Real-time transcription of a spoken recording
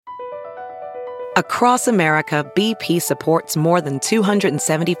Across America, BP supports more than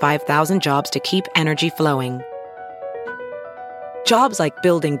 275,000 jobs to keep energy flowing. Jobs like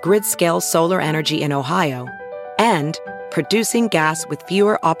building grid-scale solar energy in Ohio and producing gas with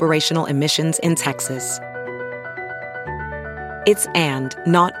fewer operational emissions in Texas. It's and,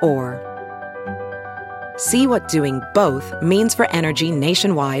 not or. See what doing both means for energy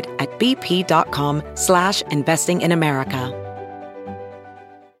nationwide at bp.com/investing in America.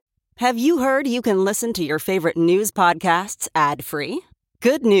 Have you heard you can listen to your favorite news podcasts ad-free?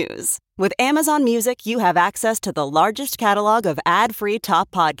 Good news. With Amazon Music, you have access to the largest catalog of ad-free top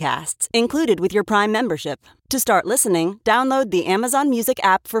podcasts included with your Prime membership. To start listening, download the Amazon Music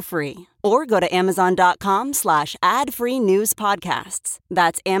app for free or go to amazon.com/ad-free news podcasts.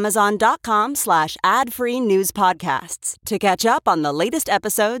 That's amazon.com/ad-free news podcasts to catch up on the latest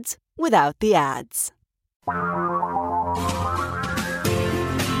episodes without the ads.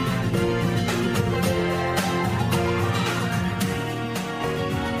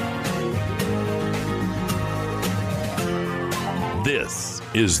 This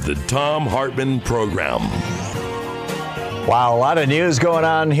is the Thom Hartmann Program. Wow, a lot of news going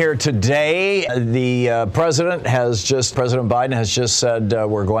on here today. The President Biden has just said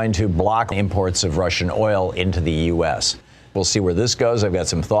we're going to block imports of Russian oil into the U.S. We'll see where this goes. I've got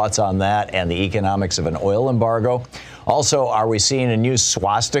some thoughts on that and the economics of an oil embargo. Also, are we seeing a new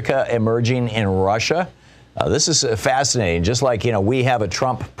swastika emerging in Russia? This is fascinating. Just like, we have a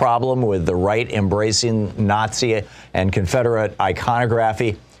Trump problem with the right embracing Nazi and Confederate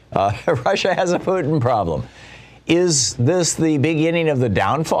iconography, Russia has a Putin problem. Is this the beginning of the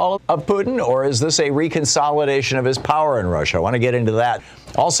downfall of Putin, or is this a reconsolidation of his power in Russia? I want to get into that.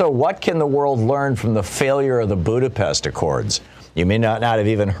 Also, what can the world learn from the failure of the Budapest Accords? You may not have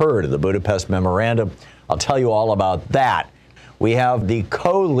even heard of the Budapest Memorandum. I'll tell you all about that. We have the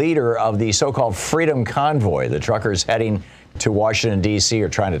co-leader of the so-called Freedom Convoy. The truckers heading to Washington, D.C. are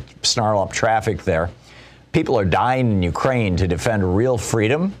trying to snarl up traffic there. People are dying in Ukraine to defend real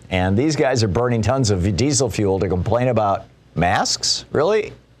freedom, and these guys are burning tons of diesel fuel to complain about masks?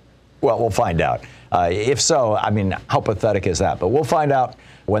 Really? Well, we'll find out. If so, how pathetic is that? But we'll find out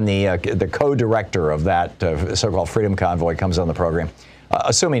when the co-director of that so-called Freedom Convoy comes on the program,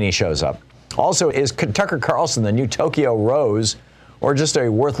 assuming he shows up. Also, is Tucker Carlson the new Tokyo Rose, or just a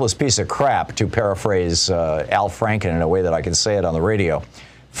worthless piece of crap, to paraphrase Al Franken in a way that I can say it on the radio,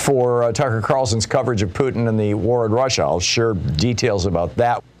 for Tucker Carlson's coverage of Putin and the war in Russia? I'll share details about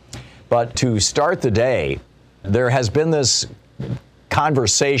that. But to start the day, there has been this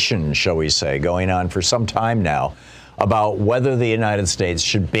conversation, shall we say, going on for some time now about whether the United States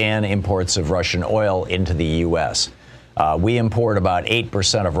should ban imports of Russian oil into the U.S. We import about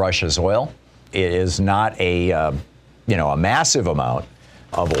 8% of Russia's oil. It is not a massive amount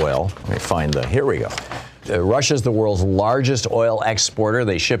of oil. Let me find here we go. Russia's the world's largest oil exporter.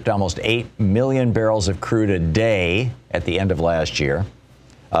 They shipped almost 8 million barrels of crude a day at the end of last year.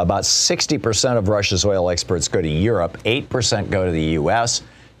 About 60% of Russia's oil exports go to Europe. 8% go to the U.S.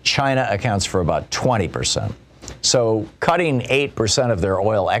 China accounts for about 20%. So cutting 8% of their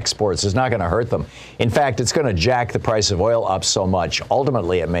oil exports is not going to hurt them. In fact, it's going to jack the price of oil up so much.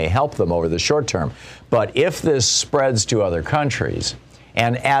 Ultimately, it may help them over the short term. But if this spreads to other countries,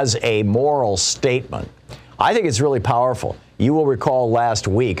 and as a moral statement, I think it's really powerful. You will recall last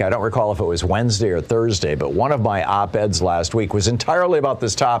week, I don't recall if it was Wednesday or Thursday, but one of my op-eds last week was entirely about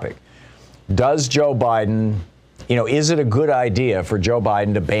this topic. Does Joe Biden, is it a good idea for Joe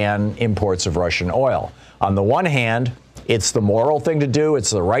Biden to ban imports of Russian oil? On the one hand, it's the moral thing to do,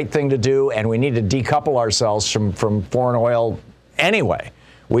 it's the right thing to do, and we need to decouple ourselves from foreign oil anyway.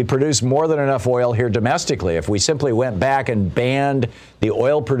 We produce more than enough oil here domestically. If we simply went back and banned the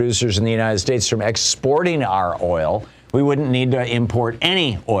oil producers in the United States from exporting our oil, we wouldn't need to import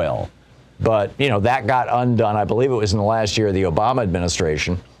any oil. But, that got undone. I believe it was in the last year of the Obama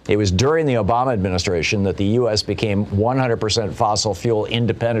administration. It was during the Obama administration that the U.S. became 100% fossil fuel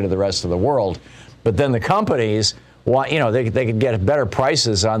independent of the rest of the world. But then the companies they could get better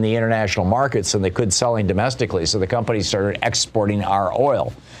prices on the international markets than they could selling domestically. So the companies started exporting our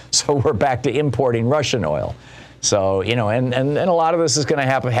oil. So we're back to importing Russian oil. So, and a lot of this is going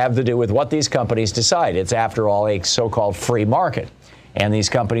to have to do with what these companies decide. It's, after all, a so-called free market. And these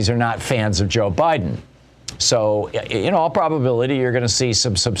companies are not fans of Joe Biden. So, in all probability, you're going to see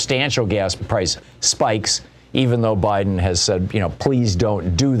some substantial gas price spikes, even though Biden has said, please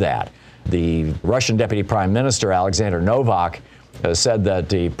don't do that. The Russian Deputy Prime Minister, Alexander Novak, said that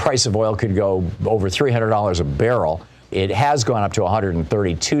the price of oil could go over $300 a barrel. It has gone up to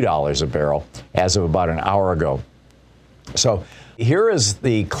 $132 a barrel as of about an hour ago. So Here is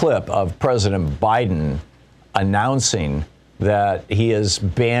the clip of President Biden announcing that he is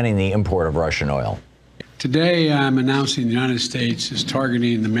banning the import of Russian oil. Today, I'm announcing the United States is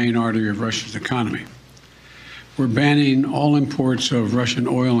targeting the main artery of Russia's economy. We're banning all imports of Russian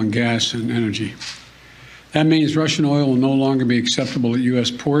oil and gas and energy. That means Russian oil will no longer be acceptable at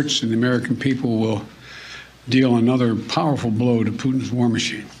U.S. ports, and the American people will deal another powerful blow to Putin's war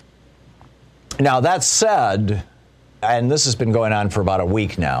machine. Now, that said, and this has been going on for about a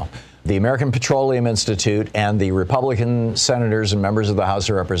week now, the American Petroleum Institute and the Republican senators and members of the House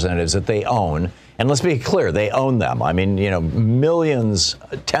of Representatives that they own, and let's be clear, they own them. I mean, millions,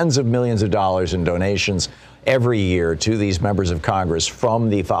 tens of millions of dollars in donations every year to these members of Congress from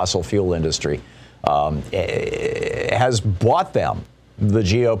the fossil fuel industry. Has bought them, the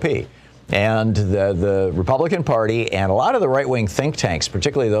GOP. And the Republican Party and a lot of the right-wing think tanks,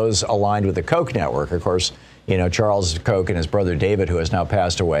 particularly those aligned with the Koch network, of course, Charles Koch and his brother David, who has now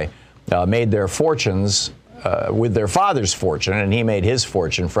passed away, made their fortunes with their father's fortune, and he made his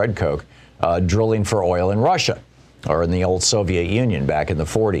fortune, Fred Koch, drilling for oil in Russia or in the old Soviet Union back in the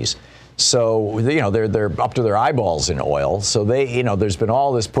 40s. So, they're up to their eyeballs in oil. So there's been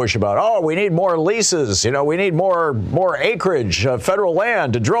all this push about, we need more leases. We need more acreage, federal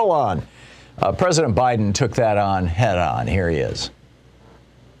land to drill on. President Biden took that on head on. Here he is.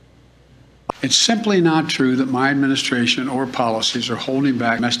 It's simply not true that my administration or policies are holding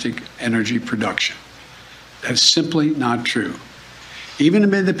back domestic energy production. That's simply not true. Even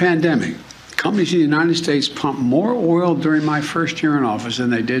amid the pandemic, companies in the United States pumped more oil during my first year in office than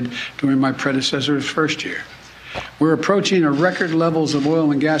they did during my predecessor's first year. We're approaching a record levels of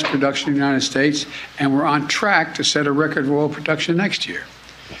oil and gas production in the United States, and we're on track to set a record of oil production next year.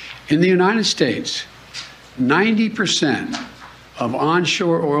 In the United States, 90% of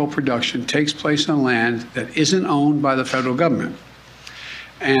onshore oil production takes place on land that isn't owned by the federal government.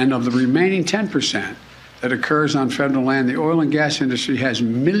 And of the remaining 10% that occurs on federal land, the oil and gas industry has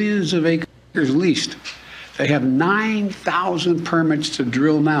millions of acres leased. They have 9,000 permits to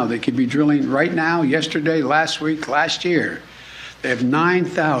drill now. They could be drilling right now, yesterday, last week, last year. They have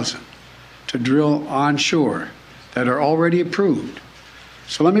 9,000 to drill onshore that are already approved.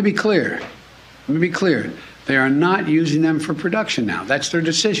 So let me be clear. They are not using them for production now. That's their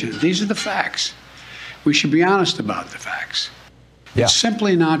decision. These are the facts. We should be honest about the facts. Yeah. It's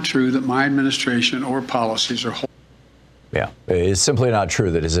simply not true that my administration or policies are Yeah, it's simply not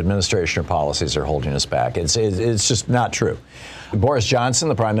true that his administration or policies are holding us back. It's just not true. Boris Johnson,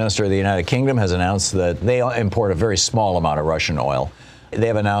 the Prime Minister of the United Kingdom, has announced that they import a very small amount of Russian oil. They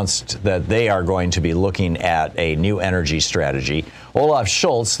have announced that they are going to be looking at a new energy strategy. Olaf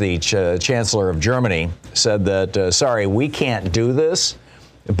Scholz, the Chancellor of Germany, said that, sorry, we can't do this,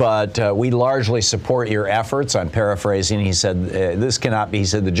 but we largely support your efforts. I'm paraphrasing. He said, this cannot be. He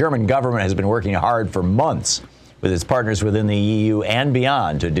said, the German government has been working hard for months with its partners within the EU and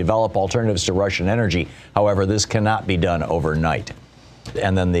beyond to develop alternatives to Russian energy. However, this cannot be done overnight.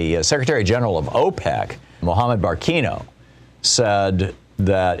 And then the Secretary General of OPEC, Mohammed Barkino, said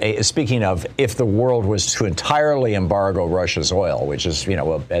that, speaking of if the world was to entirely embargo Russia's oil, which is,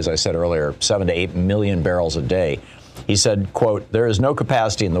 as I said earlier, 7 to 8 million barrels a day, he said, quote, there is no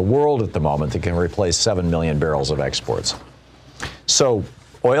capacity in the world at the moment that can replace 7 million barrels of exports. So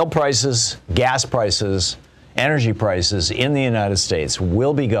oil prices, gas prices, energy prices in the United States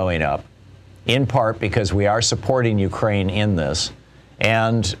will be going up, in part because we are supporting Ukraine in this.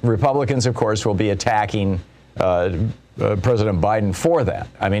 And Republicans, of course, will be attacking President Biden for that.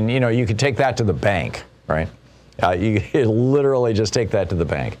 I mean, you could take that to the bank, right? You could literally just take that to the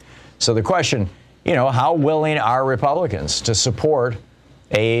bank. So the question, how willing are Republicans to support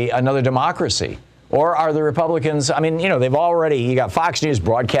another democracy? Or are the Republicans, they've already, you got Fox News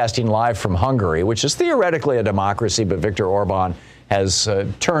broadcasting live from Hungary, which is theoretically a democracy, but Viktor Orban has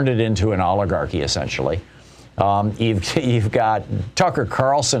turned it into an oligarchy, essentially. You've got Tucker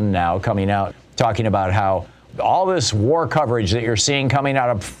Carlson now coming out talking about how all this war coverage that you're seeing coming out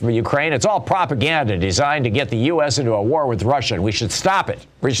of Ukraine, it's all propaganda designed to get the U.S. into a war with Russia. And we should stop it.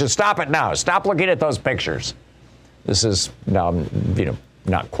 We should stop it now. Stop looking at those pictures. This is now,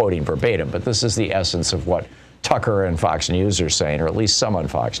 not quoting verbatim, but this is the essence of what Tucker and Fox News are saying, or at least some on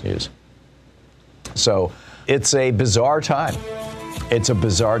Fox News. So it's a bizarre time. It's a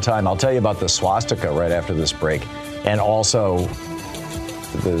bizarre time. I'll tell you about the swastika right after this break, and also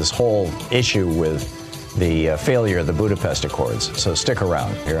this whole issue with the failure of the Budapest Accords. So stick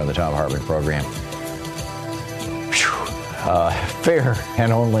around here on the Thom Hartmann program. Fair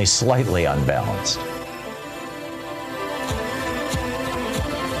and only slightly unbalanced.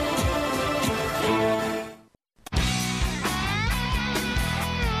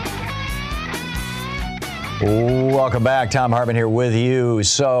 Welcome back. Tom Hartman here with you.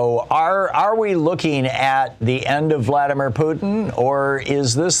 So are we looking at the end of Vladimir Putin, or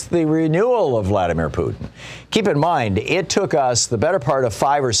is this the renewal of Vladimir Putin? Keep in mind, it took us the better part of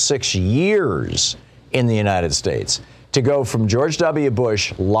 5 or 6 years in the United States to go from George W.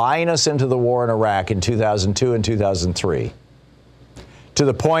 Bush lying us into the war in Iraq in 2002 and 2003 to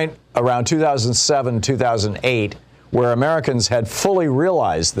the point around 2007, 2008, where Americans had fully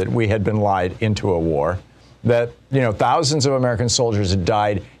realized that we had been lied into a war, that, thousands of American soldiers had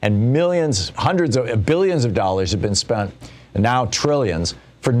died and millions, hundreds of billions of dollars had been spent, and now trillions,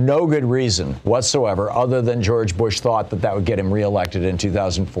 for no good reason whatsoever, other than George Bush thought that would get him reelected in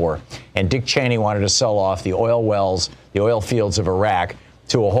 2004. And Dick Cheney wanted to sell off the oil wells, the oil fields of Iraq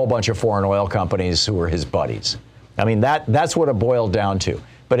to a whole bunch of foreign oil companies who were his buddies. I mean, that's what it boiled down to.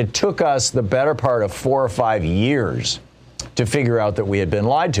 But it took us the better part of 4 or 5 years to figure out that we had been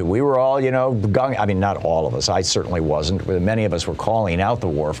lied to. We were all, I mean, not all of us. I certainly wasn't. Many of us were calling out the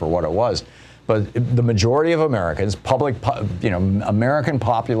war for what it was. But the majority of Americans, American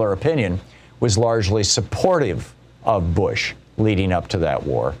popular opinion was largely supportive of Bush leading up to that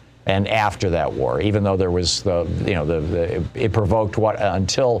war and after that war, even though there was it provoked what,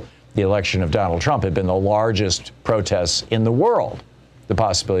 until the election of Donald Trump, had been the largest protests in the world, the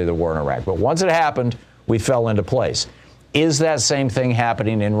possibility of the war in Iraq. But once it happened, we fell into place. Is that same thing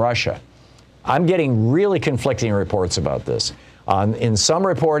happening in Russia? I'm getting really conflicting reports about this. In some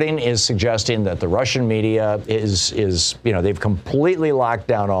reporting is suggesting that the Russian media is they've completely locked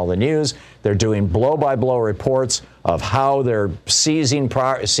down all the news. They're doing blow-by-blow reports of how they're seizing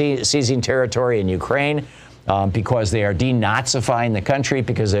territory in Ukraine because they are denazifying the country,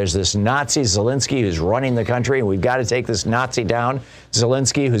 because there's this Nazi Zelensky who's running the country, and we've got to take this Nazi down.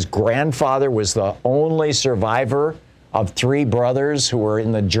 Zelensky, whose grandfather was the only survivor of 3 brothers who were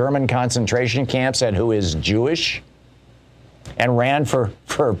in the German concentration camps and who is Jewish, and ran for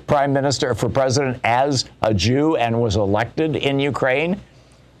president as a Jew and was elected in Ukraine.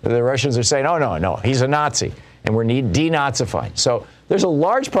 The Russians are saying, no, he's a Nazi, and we're denazifying. So there's a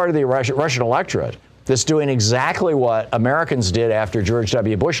large part of the Russian electorate that's doing exactly what Americans did after George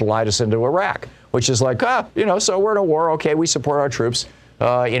W. Bush lied us into Iraq, which is like, so we're in a war, okay, we support our troops,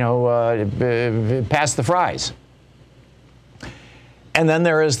 pass the fries. And then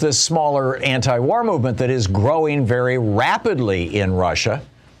there is this smaller anti-war movement that is growing very rapidly in Russia.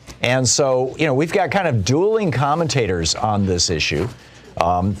 And so, we've got kind of dueling commentators on this issue.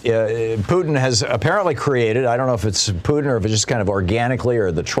 Putin has apparently created, I don't know if it's Putin or if it's just kind of organically or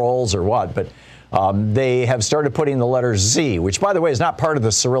the trolls or what, but they have started putting the letter Z, which, by the way, is not part of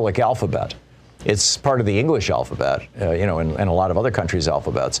the Cyrillic alphabet. It's part of the English alphabet, and a lot of other countries'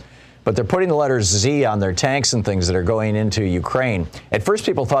 alphabets. But they're putting the letter Z on their tanks and things that are going into Ukraine. At first,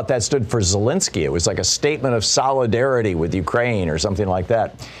 people thought that stood for Zelensky. It was like a statement of solidarity with Ukraine or something like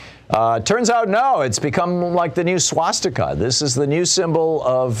that. Turns out, no, it's become like the new swastika. This is the new symbol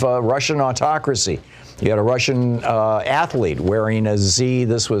of Russian autocracy. You got a Russian athlete wearing a Z.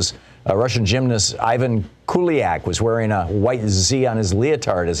 This was a Russian gymnast, Ivan Kuliak, was wearing a white Z on his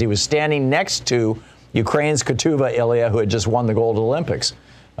leotard as he was standing next to Ukraine's Katuva Ilya, who had just won the gold Olympics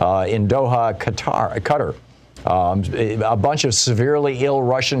in Doha, Qatar. A bunch of severely ill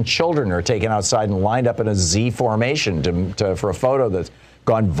Russian children are taken outside and lined up in a Z formation for a photo that's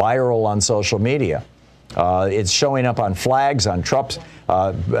gone viral on social media. It's showing up on flags, on troops.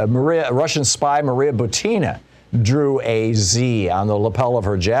 Russian spy Maria Butina drew a Z on the lapel of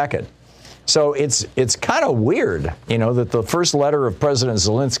her jacket. So it's kind of weird, that the first letter of President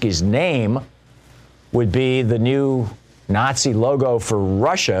Zelensky's name would be the new Nazi logo for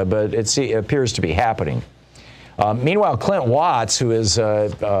Russia, but it appears to be happening. Meanwhile, Clint Watts, who is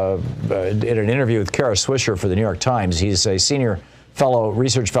did an interview with Kara Swisher for the New York Times, he's a senior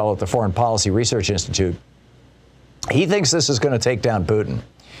research fellow at the Foreign Policy Research Institute. He thinks this is going to take down Putin.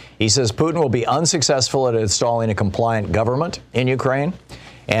 He says Putin will be unsuccessful at installing a compliant government in Ukraine,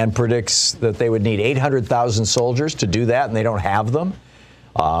 and predicts that they would need 800,000 soldiers to do that, and they don't have them.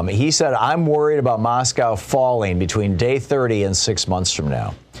 He said, I'm worried about Moscow falling between day 30 and 6 months from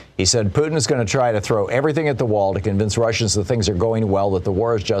now. He said Putin is going to try to throw everything at the wall to convince Russians that things are going well, that the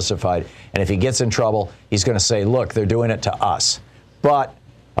war is justified. And if he gets in trouble, he's going to say, look, they're doing it to us. But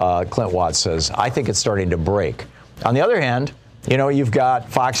Clint Watts says, I think it's starting to break. On the other hand, you've got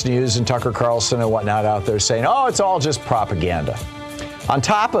Fox News and Tucker Carlson and whatnot out there saying, oh, it's all just propaganda. On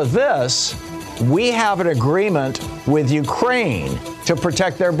top of this, we have an agreement with Ukraine to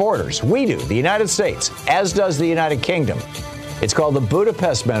protect their borders. We do, the United States, as does the United Kingdom. It's called the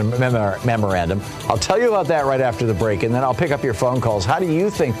Budapest Memorandum. I'll tell you about that right after the break, and then I'll pick up your phone calls. How do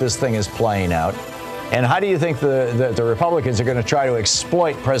you think this thing is playing out? And how do you think the Republicans are going to try to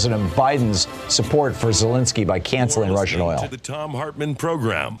exploit President Biden's support for Zelensky by canceling Russian oil? To the Thom Hartmann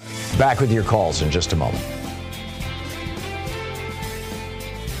Program. Back with your calls in just a moment.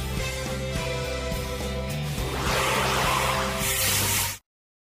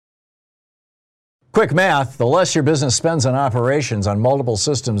 Quick math, the less your business spends on operations, on multiple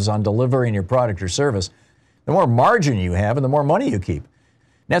systems, on delivering your product or service, the more margin you have and the more money you keep.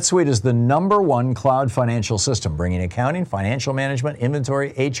 NetSuite is the #1 cloud financial system, bringing accounting, financial management,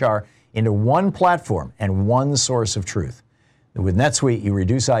 inventory, HR into one platform and one source of truth. With NetSuite, you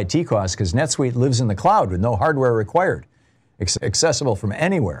reduce IT costs because NetSuite lives in the cloud with no hardware required, accessible from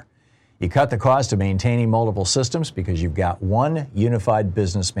anywhere. You cut the cost of maintaining multiple systems because you've got one unified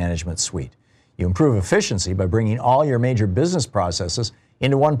business management suite. You improve efficiency by bringing all your major business processes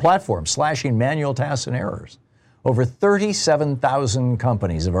into one platform, slashing manual tasks and errors. Over 37,000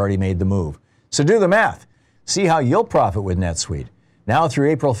 companies have already made the move. So do the math. See how you'll profit with NetSuite. Now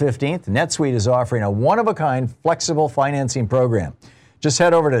through April 15th, NetSuite is offering a one-of-a-kind flexible financing program. Just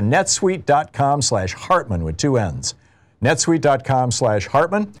head over to netsuite.com/Hartman with 2 N's.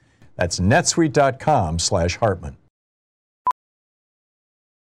 netsuite.com/Hartman. That's netsuite.com/Hartman.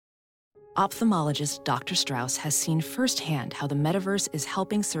 Ophthalmologist Dr. Strauss has seen firsthand how the metaverse is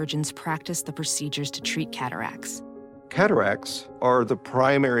helping surgeons practice the procedures to treat cataracts. Cataracts are the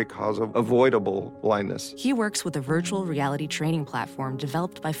primary cause of avoidable blindness. He works with a virtual reality training platform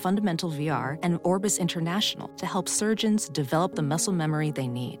developed by Fundamental VR and Orbis International to help surgeons develop the muscle memory they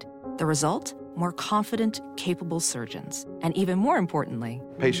need. The result? More confident, capable surgeons. And even more importantly,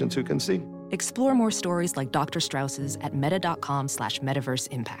 Patients who can see. explore more stories like Dr. Strauss's at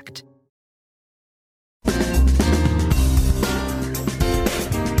meta.com/metaverseimpact.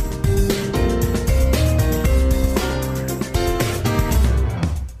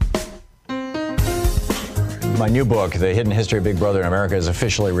 My new book, The Hidden History of Big Brother in America, is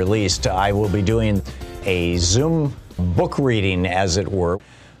officially released. I will be doing a Zoom book reading, as it were,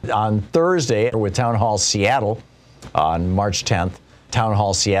 on Thursday with Town Hall Seattle on March 10th,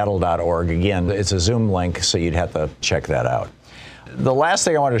 townhallseattle.org. Again, it's a Zoom link, so you'd have to check that out. The last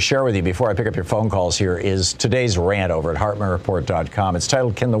thing I wanted to share with you before I pick up your phone calls here is today's rant over at HartmanReport.com. It's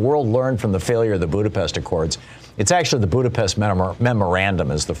titled, Can the World Learn from the Failure of the Budapest Accords? It's actually the Budapest Memorandum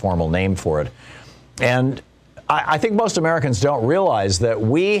is the formal name for it. And I think most Americans don't realize that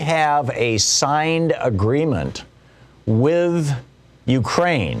we have a signed agreement with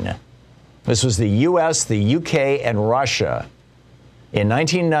Ukraine. This was the U.S., the U.K., and Russia. In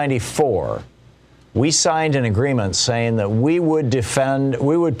 1994, we signed an agreement saying that we would defend,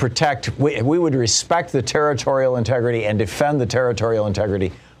 we would protect, we would respect the territorial integrity and defend the territorial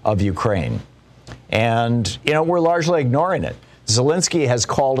integrity of Ukraine. And, you know, we're largely ignoring it. Zelensky has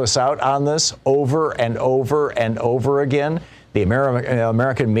called us out on this over and over and over again. The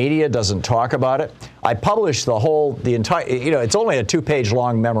American media doesn't talk about it. I published the entire, it's only a 2-page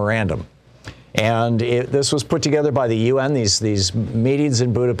long memorandum. And this was put together by the UN, these meetings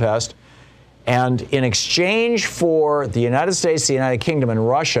in Budapest. And in exchange for the United States, the United Kingdom, and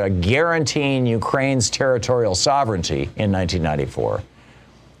Russia guaranteeing Ukraine's territorial sovereignty in 1994,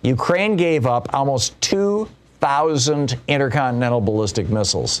 Ukraine gave up almost 2,000 intercontinental ballistic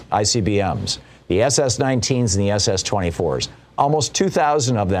missiles, ICBMs, the SS-19s and the SS-24s, almost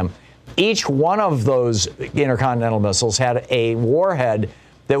 2,000 of them. Each one of those intercontinental missiles had a warhead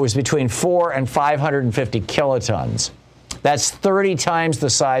that was between 4 and 550 kilotons. That's 30 times the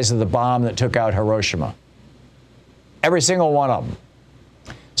size of the bomb that took out Hiroshima. Every single one of them.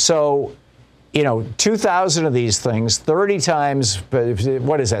 So, 2,000 of these things, 30 times,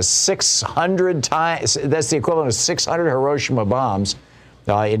 what is that, 600 times? That's the equivalent of 600 Hiroshima bombs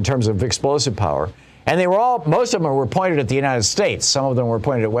in terms of explosive power. And they were most of them were pointed at the United States. Some of them were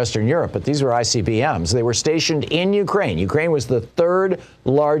pointed at Western Europe, but these were ICBMs. They were stationed in Ukraine. Ukraine was the 3rd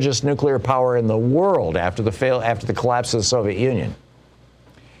largest nuclear power in the world after the collapse of the Soviet Union.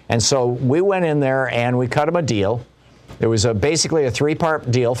 And so we went in there and we cut them a deal. There was basically a 3-part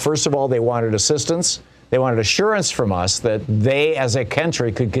deal. First of all, they wanted assistance. They wanted assurance from us that they, as a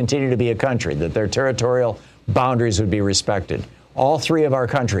country, could continue to be a country, that their territorial boundaries would be respected. All 3 of our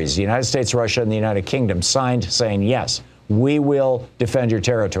countries, the United States, Russia, and the United Kingdom, signed saying, yes, we will defend your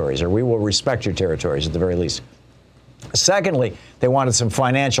territories, or we will respect your territories at the very least. Secondly, they wanted some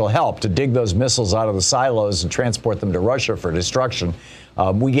financial help to dig those missiles out of the silos and transport them to Russia for destruction.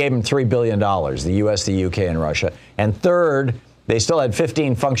 We gave them $3 billion, the U.S., the U.K., and Russia. And third, they still had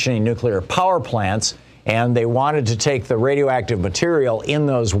 15 functioning nuclear power plants, and they wanted to take the radioactive material in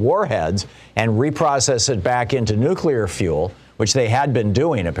those warheads and reprocess it back into nuclear fuel, which they had been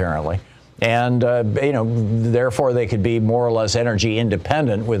doing, apparently. And, therefore they could be more or less energy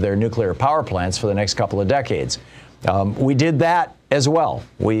independent with their nuclear power plants for the next couple of decades. We did that as well.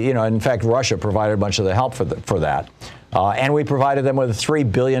 In fact, Russia provided a bunch of the help for that. And we provided them with a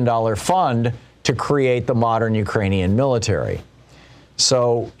 $3 billion fund to create the modern Ukrainian military.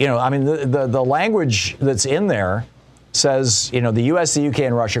 So, the language that's in there says, the U.S., the U.K.,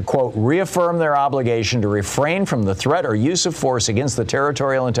 and Russia, quote, reaffirm their obligation to refrain from the threat or use of force against the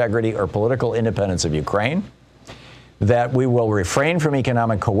territorial integrity or political independence of Ukraine, that we will refrain from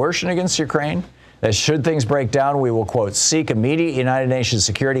economic coercion against Ukraine, that should things break down, we will, quote, seek immediate United Nations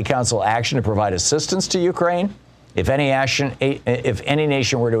Security Council action to provide assistance to Ukraine if any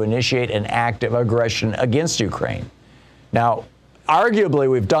nation were to initiate an act of aggression against Ukraine. Now, arguably,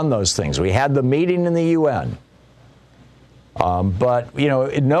 we've done those things. We had the meeting in the UN. But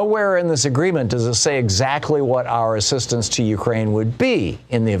nowhere in this agreement does it say exactly what our assistance to Ukraine would be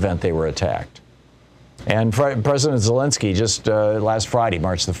in the event they were attacked. And President Zelensky just last Friday,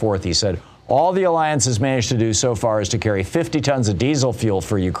 March the 4th, he said, all the alliance has managed to do so far is to carry 50 tons of diesel fuel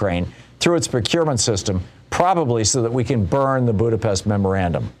for Ukraine through its procurement system, probably so that we can burn the Budapest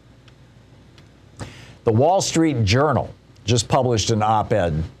Memorandum. The Wall Street Journal just published an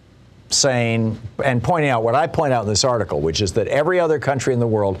op-ed saying and pointing out what I point out in this article, which is that every other country in the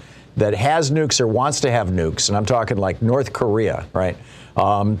world that has nukes or wants to have nukes, and I'm talking like North Korea, right,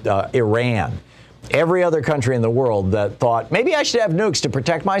 Iran, every other country in the world that thought, maybe I should have nukes to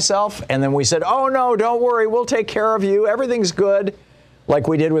protect myself, and then we said, oh, no, don't worry, we'll take care of you, everything's good, like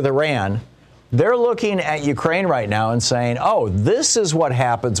we did with Iran. They're looking at Ukraine right now and saying, oh, this is what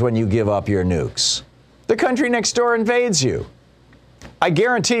happens when you give up your nukes. The country next door invades you. I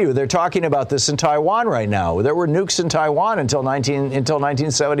guarantee you they're talking about this in Taiwan right now. There were nukes in Taiwan until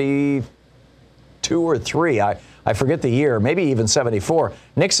 1972 or 3. I forget the year, maybe even 74.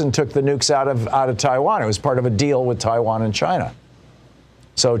 Nixon took the nukes out of Taiwan. It was part of a deal with Taiwan and China.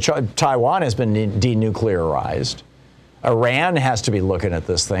 So Taiwan has been denuclearized. Iran has to be looking at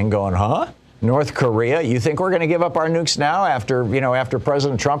this thing going, huh? North Korea, you think we're going to give up our nukes now after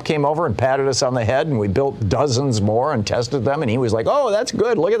President Trump came over and patted us on the head and we built dozens more and tested them and he was like, oh, that's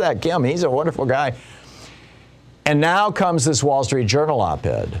good. Look at that, Kim. He's a wonderful guy. And now comes this Wall Street Journal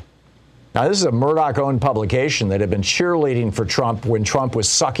op-ed. Now, this is a Murdoch-owned publication that had been cheerleading for Trump when Trump was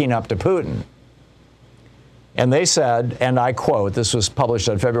sucking up to Putin. And they said, and I quote, this was published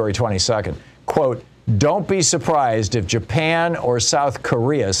on February 22nd, quote, don't be surprised if Japan or South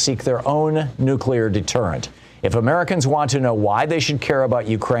Korea seek their own nuclear deterrent. If Americans want to know why they should care about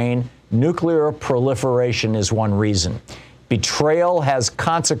Ukraine, nuclear proliferation is one reason. Betrayal has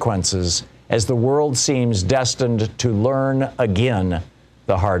consequences as the world seems destined to learn again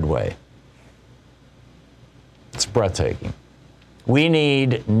the hard way. It's breathtaking. We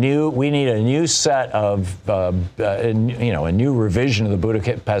need a new set of, a new revision of the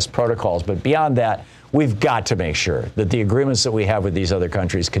Budapest protocols. But beyond that, we've got to make sure that the agreements that we have with these other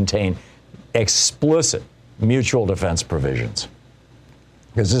countries contain explicit mutual defense provisions.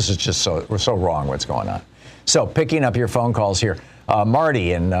 Because this is just we're so wrong what's going on. So picking up your phone calls here,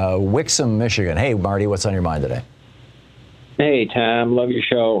 Marty in Wixom, Michigan. Hey, Marty, what's on your mind today? Hey, Tom. Love your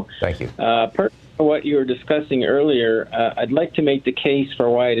show. Thank you. What you were discussing earlier, I'd like to make the case for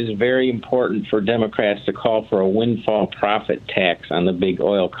why it is very important for Democrats to call for a windfall profit tax on the big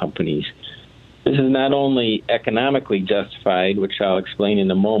oil companies. This is not only economically justified, which I'll explain in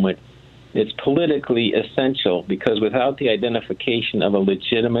a moment, it's politically essential because without the identification of a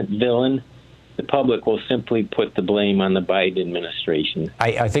legitimate villain, the public will simply put the blame on the Biden administration.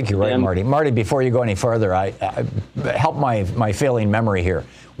 I think you're right, Marty. Marty, before you go any further, I help my failing memory here.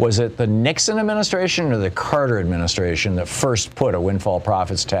 Was it the Nixon administration or the Carter administration that first put a windfall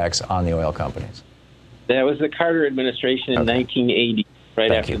profits tax on the oil companies? That was the Carter administration in 1980,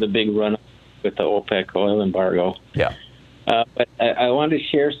 right after the big run with the OPEC oil embargo. Yeah. But I wanted to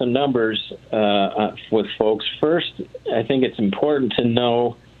share some numbers with folks. First, I think it's important to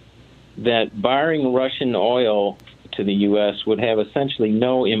know that barring Russian oil to the U.S. would have essentially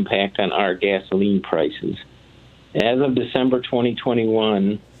no impact on our gasoline prices. As of December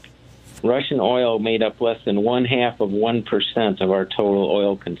 2021, Russian oil made up less than 0.5% of our total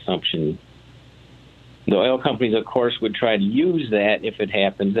oil consumption. The oil companies, of course, would try to use that, if it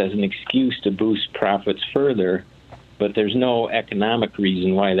happens, as an excuse to boost profits further, but there's no economic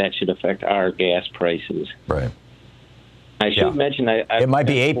reason why that should affect our gas prices. Right. I should mention... it might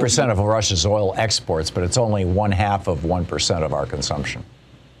be 8% of Russia's oil exports, but it's only 0.5% of our consumption.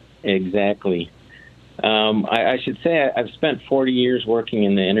 Exactly. I should say I've spent 40 years working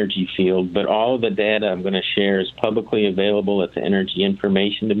in the energy field, but all of the data I'm going to share is publicly available at the Energy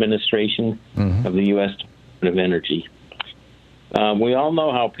Information Administration of the U.S. Department of Energy. We all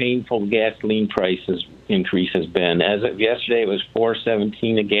know how painful gasoline prices increase has been. As of yesterday, it was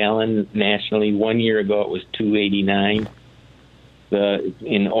 $4.17 a gallon nationally. 1 year ago, it was $2.89.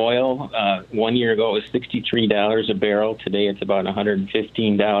 In oil, 1 year ago, it was $63 a barrel. Today, it's about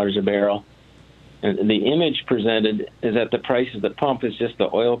 $115 a barrel. And the image presented is that the price at the pump is just the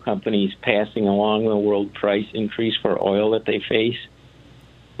oil companies passing along the world price increase for oil that they face.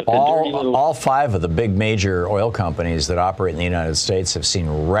 All five of the big major oil companies that operate in the United States have seen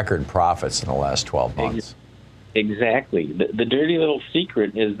record profits in the last 12 months. Exactly. The dirty little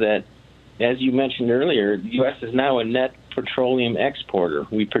secret is that, as you mentioned earlier, the U.S. is now a net petroleum exporter.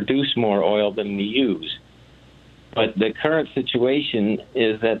 We produce more oil than we use. But the current situation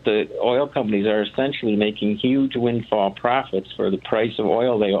is that the oil companies are essentially making huge windfall profits for the price of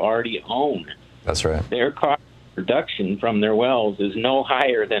oil they already own. That's right. Their cost of production from their wells is no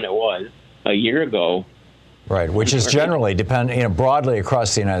higher than it was a year ago. Right, which is generally broadly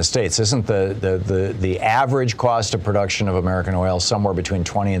across the United States. Isn't the average cost of production of American oil somewhere between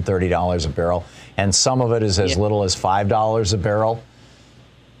 $20 and $30 a barrel, and some of it is as little as $5 a barrel?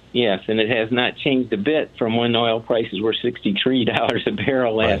 Yes, and it has not changed a bit from when oil prices were $63 a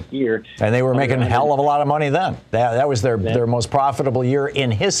barrel last year. And they were making a hell of a lot of money then. That was their most profitable year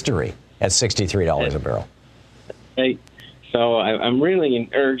in history at $63 a barrel. Right. So I'm really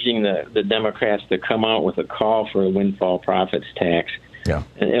urging the Democrats to come out with a call for a windfall profits tax. Yeah.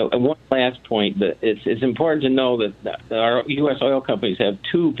 And one last point, that it's important to know that our U.S. oil companies have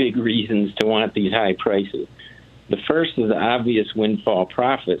two big reasons to want these high prices. The first is the obvious windfall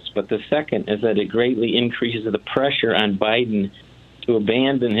profits, but the second is that it greatly increases the pressure on Biden to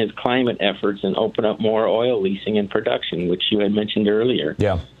abandon his climate efforts and open up more oil leasing and production, which you had mentioned earlier.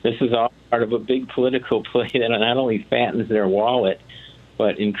 Yeah. This is all part of a big political play that not only fattens their wallet,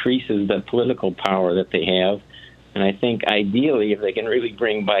 but increases the political power that they have. And I think ideally, if they can really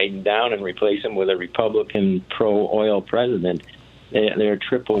bring Biden down and replace him with a Republican pro-oil president, they're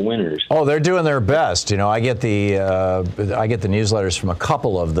triple winners. Oh, they're doing their best. You know, I get the newsletters from a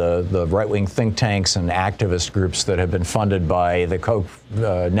couple of the right-wing think tanks and activist groups that have been funded by the Koch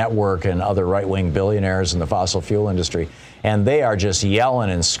network and other right-wing billionaires in the fossil fuel industry, and they are just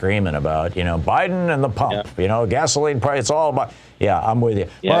yelling and screaming about, Biden and the pump. Yeah. Gasoline price. It's all about. Yeah, I'm with you,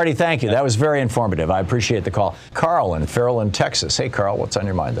 Marty. Thank you. That was very informative. I appreciate the call. Carl in Fairland, Texas. Hey, Carl, what's on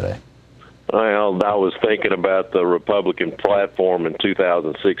your mind today? Well, I was thinking about the Republican platform in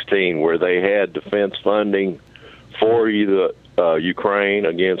 2016 where they had defense funding for Ukraine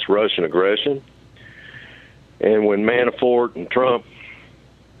against Russian aggression. And when Manafort and Trump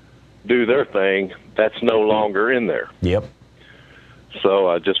do their thing, that's no longer in there. Yep. So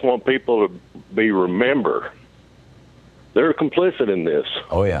I just want people to be they're complicit in this.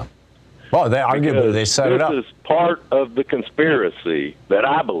 Oh, yeah. Well, arguably they set it up. This is part of the conspiracy that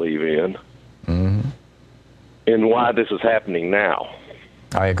I believe in. Mm-hmm. And why this is happening now.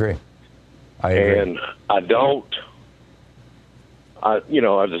 I agree. And I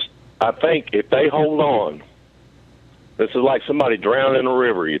think if they hold on, this is like somebody drowning in a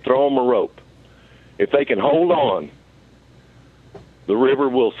river. You throw them a rope. If they can hold on, the river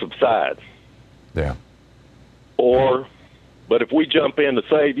will subside. Yeah. But if we jump in to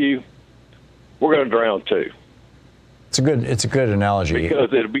save you, we're going to drown too. It's a good analogy.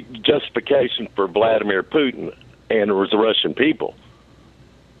 Because it'll be justification for Vladimir Putin and the Russian people.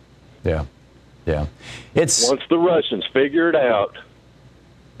 Yeah. Once the Russians figure it out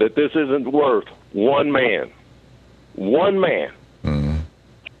that this isn't worth one man,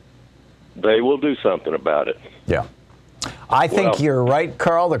 they will do something about it. Yeah. I think you're right,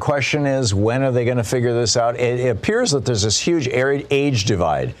 Carl. The question is, when are they going to figure this out? It appears that there's this huge age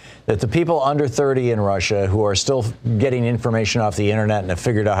divide, that the people under 30 in Russia who are still getting information off the internet and have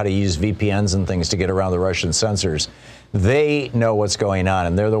figured out how to use VPNs and things to get around the Russian censors, they know what's going on,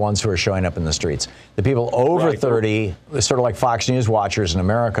 and they're the ones who are showing up in the streets. The people over 30, sort of like Fox News watchers in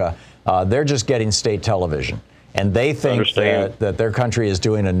America, they're just getting state television. And they think that their country is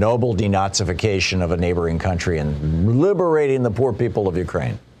doing a noble denazification of a neighboring country and liberating the poor people of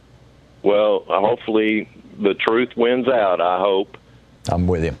Ukraine. Well, hopefully the truth wins out, I hope. I'm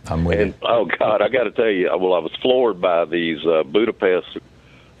with you. Oh, God, I got to tell you, I was floored by these Budapest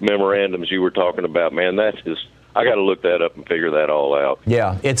memorandums you were talking about, man. That's just... I got to look that up and figure that all out.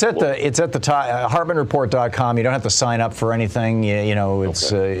 Yeah, it's at the HartmanReport.com. You don't have to sign up for anything.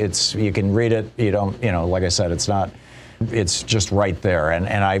 You can read it. You don't. Like I said, it's not It's just right there. And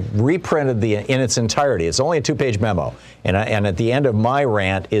I reprinted in its entirety. It's only a 2-page memo. And at the end of my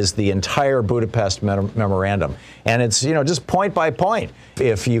rant is the entire Budapest memorandum. And it's, just point by point.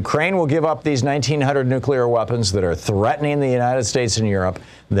 If Ukraine will give up these 1,900 nuclear weapons that are threatening the United States and Europe,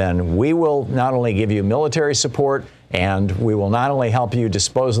 then we will not only give you military support, and we will not only help you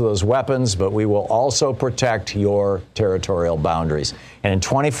dispose of those weapons, but we will also protect your territorial boundaries. And in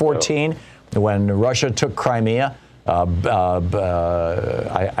 2014, when Russia took Crimea, I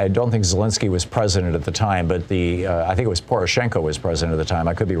don't think Zelensky was president at the time, but I think it was Poroshenko was president at the time.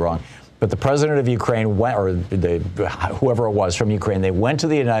 I could be wrong. But the president of Ukraine went, or whoever it was from Ukraine, they went to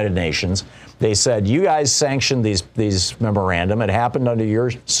the United Nations. They said, you guys sanctioned these memorandum. It happened under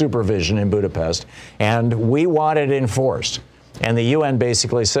your supervision in Budapest, and we want it enforced. And the UN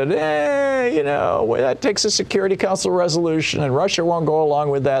basically said, that takes a Security Council resolution, and Russia won't go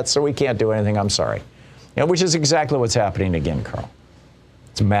along with that, so we can't do anything. I'm sorry. Which is exactly what's happening again, Carl.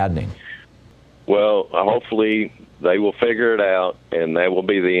 It's maddening. Well, hopefully they will figure it out, and that will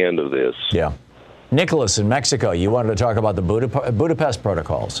be the end of this. Yeah. Nicholas in Mexico, you wanted to talk about the Budapest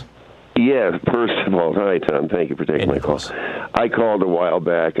protocols. Yeah, first of all, hi, Tom. Thank you for taking my call. I called a while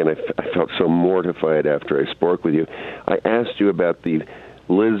back, and I felt so mortified after I spoke with you. I asked you about the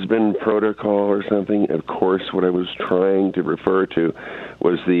Lisbon Protocol or something. Of course, what I was trying to refer to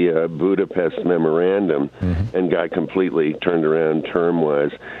was the Budapest Memorandum, and got completely turned around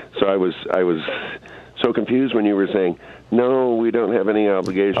term-wise. So I was so confused when you were saying, no, we don't have any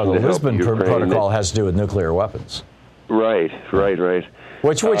obligation to help Ukraine. The Lisbon Protocol has to do with nuclear weapons. Right.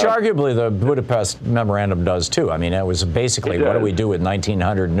 Which arguably the Budapest Memorandum does, too. I mean, it was basically, what do we do with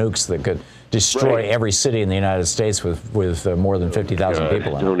 1,900 nukes that could destroy every city in the United States with more than 50,000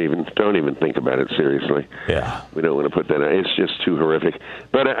 people in it? Don't even think about it seriously. Yeah. We don't want to put that out. It's just too horrific.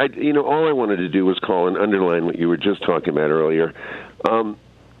 But, all I wanted to do was call and underline what you were just talking about earlier.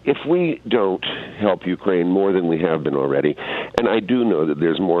 If we don't help Ukraine more than we have been already, and I do know that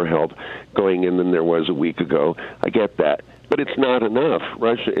there's more help going in than there was a week ago, I get that. But it's not enough.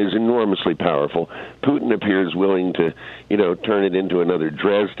 Russia is enormously powerful. Putin appears willing to, turn it into another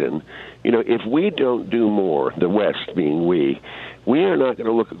Dresden. If we don't do more, the West being we are not going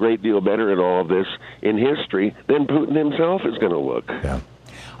to look a great deal better at all of this in history than Putin himself is going to look. Yeah.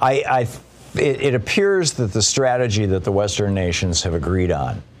 It appears that the strategy that the Western nations have agreed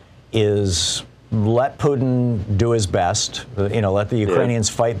on is let Putin do his best, let the Ukrainians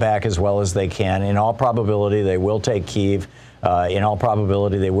fight back as well as they can. In all probability, they will take Kyiv. In all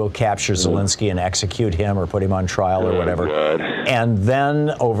probability, they will capture Zelensky and execute him or put him on trial or whatever. And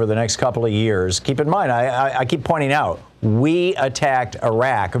then over the next couple of years, keep in mind, I keep pointing out, we attacked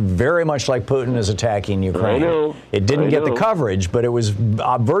Iraq very much like Putin is attacking Ukraine. It didn't get the coverage, but it was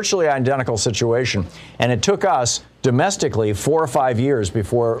a virtually identical situation. And it took us domestically 4 or 5 years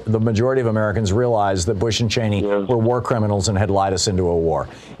before the majority of Americans realized that Bush and Cheney were war criminals and had lied us into a war.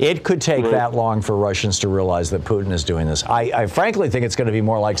 It could take that long for Russians to realize that Putin is doing this. I frankly think it's going to be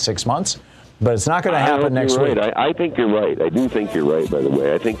more like 6 months. But it's not going to happen next week. I think you're right. I do think you're right, by the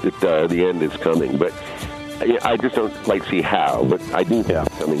way. I think that the end is coming. But I just don't see how. But I do think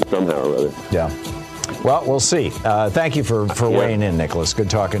it's coming somehow or other. Yeah. Well, we'll see. Thank you for weighing in, Nicholas. Good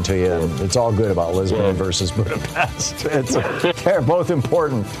talking to you. And it's all good about Lisbon versus Budapest. They're both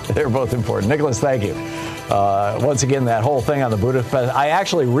important. Nicholas, thank you. Once again, that whole thing on the Budapest, I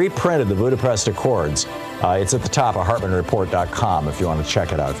actually reprinted the Budapest Accords. It's at the top of HartmanReport.com if you want to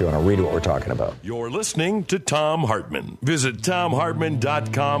check it out, if you want to read what we're talking about. You're listening to Thom Hartmann. Visit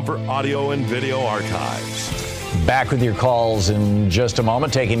ThomHartmann.com for audio and video archives. Back with your calls in just a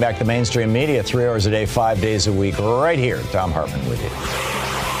moment, taking back the mainstream media 3 hours a day, 5 days a week, right here. Thom Hartmann with you.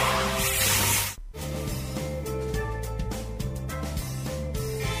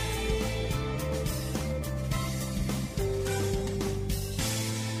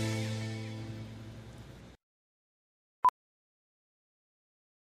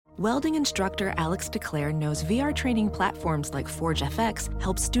 Welding instructor Alex DeClaire knows VR training platforms like Forge FX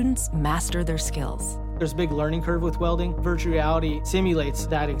help students master their skills. There's a big learning curve with welding. Virtual reality simulates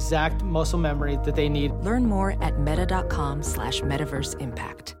that exact muscle memory that they need. Learn more at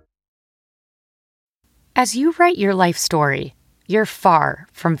meta.com/metaverseimpact. As you write your life story, you're far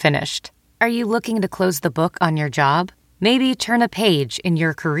from finished. Are you looking to close the book on your job? Maybe turn a page in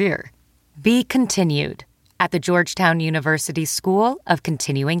your career? Be continued at the Georgetown University School of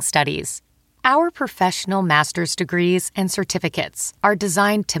Continuing Studies. Our professional master's degrees and certificates are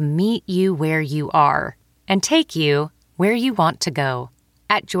designed to meet you where you are and take you where you want to go.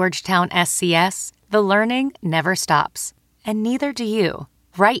 At Georgetown SCS, the learning never stops, and neither do you.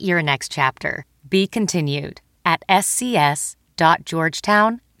 Write your next chapter. Be continued. at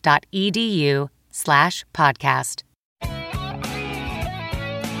scs.georgetown.edu/podcast.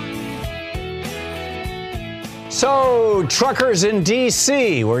 So, truckers in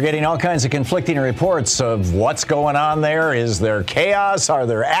D.C., we're getting all kinds of conflicting reports of what's going on there. Is there chaos? Are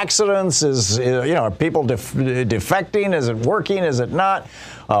there accidents? Are people defecting? Is it working? Is it not?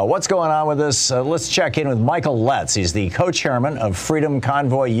 What's going on with this? Let's check in with Michael Letts. He's the co-chairman of Freedom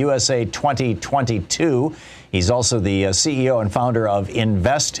Convoy USA 2022. He's also the CEO and founder of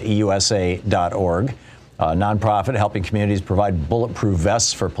InvestUSA.org. A nonprofit helping communities provide bulletproof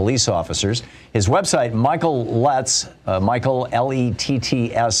vests for police officers. His website, Michael Letts, Michael,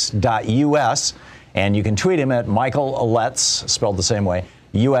 Letts.us, and you can tweet him at Michael Letts, spelled the same way,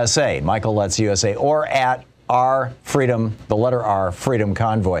 USA, Michael Letts USA, or at R Freedom, the letter R, Freedom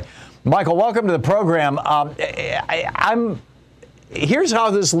Convoy. Michael, welcome to the program. Here's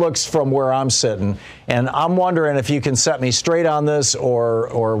how this looks from where I'm sitting, and I'm wondering if you can set me straight on this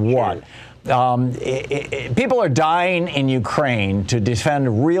or what. Sure. People are dying in Ukraine to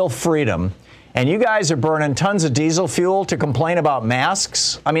defend real freedom, and you guys are burning tons of diesel fuel to complain about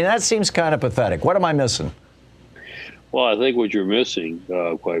masks? I mean, that seems kind of pathetic. What am I missing? Well, I think what you're missing,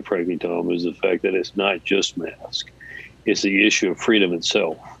 quite frankly, Tom, is the fact that it's not just masks. It's the issue of freedom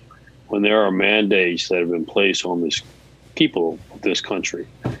itself. When there are mandates that have been placed on this people of this country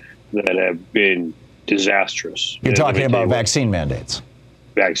that have been disastrous. You're talking about vaccine mandates.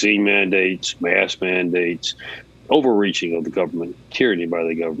 Vaccine mandates, mask mandates, overreaching of the government, tyranny by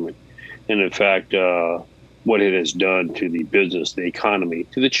the government. And in fact, what it has done to the business, the economy,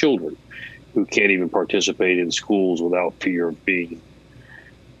 to the children who can't even participate in schools without fear of being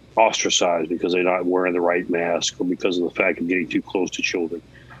ostracized because they're not wearing the right mask or because of the fact of getting too close to children.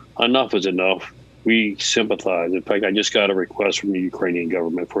 Enough is enough. We sympathize. In fact, I just got a request from the Ukrainian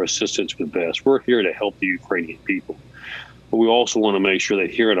government for assistance with vests. We're here to help the Ukrainian people. But we also want to make sure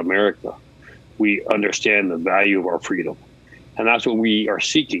that here in America, we understand the value of our freedom. And that's what we are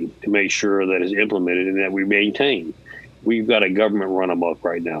seeking to make sure that is implemented and that we maintain. We've got a government run amok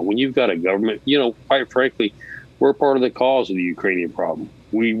right now. When you've got a government, quite frankly, we're part of the cause of the Ukrainian problem.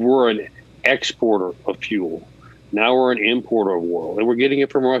 We were an exporter of fuel. Now we're an importer of oil, and we're getting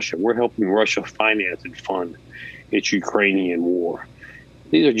it from Russia. We're helping Russia finance and fund its Ukrainian war.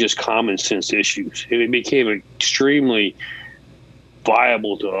 These are just common sense issues. And it became extremely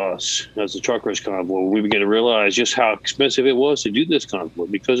viable to us as the truckers convoy when we began to realize just how expensive it was to do this convoy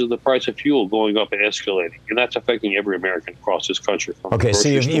because of the price of fuel going up and escalating. And that's affecting every American across this country. Okay, so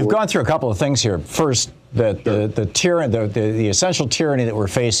you've gone through a couple of things here. First, that the essential tyranny that we're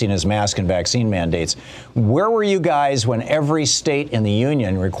facing is mask and vaccine mandates. Where were you guys when every state in the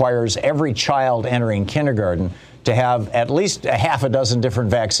union requires every child entering kindergarten to have at least a half a dozen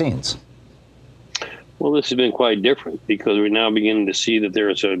different vaccines? Well, this has been quite different because we're now beginning to see that there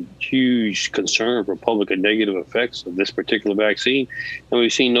is a huge concern for public and negative effects of this particular vaccine, and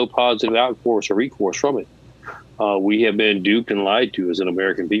we've seen no positive outcourse or recourse from it. We have been duped and lied to as an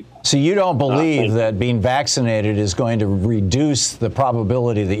American people. So you don't believe that being vaccinated is going to reduce the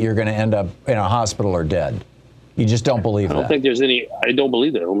probability that you're going to end up in a hospital or dead? You just don't believe that? I don't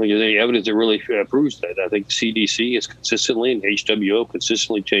believe that. I don't think there's any evidence that really proves that. I think the CDC has consistently and HWO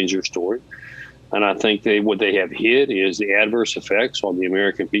consistently changed their story. And I think what they have hid is the adverse effects on the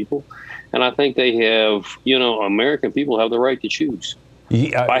American people. And I think they have, American people have the right to choose.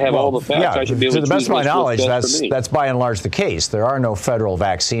 If I have all the facts, I should be able to choose. To the best of my knowledge, that's by and large the case. There are no federal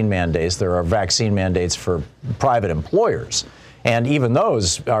vaccine mandates. There are vaccine mandates for private employers. And even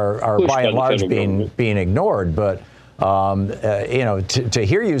those are by and large being ignored. But to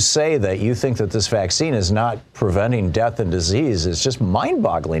hear you say that you think that this vaccine is not preventing death and disease is just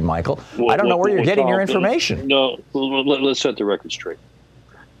mind-boggling, Michael. I don't know where you're getting your information. No, let's set the record straight.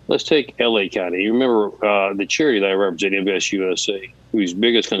 Let's take L.A. County. You remember the charity that I represent, Invest USA, whose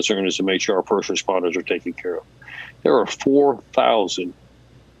biggest concern is to make sure our first responders are taken care of. There are 4,000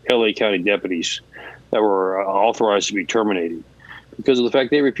 L.A. County deputies that were authorized to be terminated because of the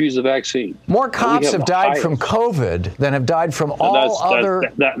fact they refused the vaccine. More cops have died from COVID than have died from all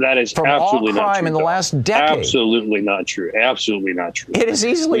that is absolutely all crime not true, in the last decade. Absolutely not true. Absolutely not true. It is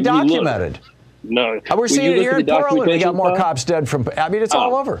easily documented. We're seeing it here in Portland. We got more cops dead from. I mean, it's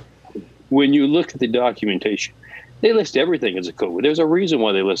all over. When you look at the documentation, they list everything as a COVID. There's a reason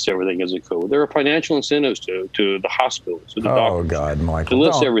why they list everything as a COVID. There are financial incentives to the hospitals, to the doctors. Oh, God, Michael. To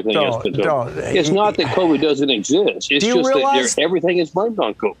list everything as COVID. It's not that COVID doesn't exist. It's just that everything is blamed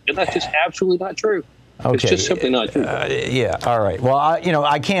on COVID. And that's just absolutely not true. Okay. It's just simply not true. Yeah, all right. Well,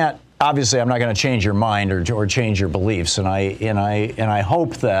 I can't, obviously, I'm not going to change your mind or change your beliefs. And I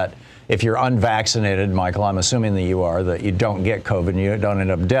hope that if you're unvaccinated, Michael, I'm assuming that you are, that you don't get COVID and you don't end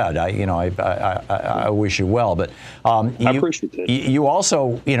up dead. I wish you well, but I appreciate that. You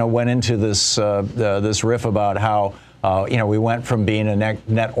also, went into this this riff about how we went from being a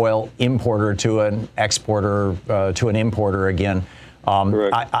net oil importer to an exporter to an importer again.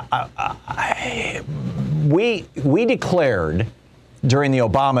 We declared during the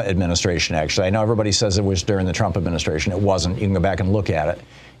Obama administration, actually. I know everybody says it was during the Trump administration. It wasn't. You can go back and look at it.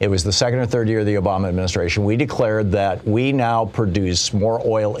 It was the second or third year of the Obama administration. We declared that we now produce more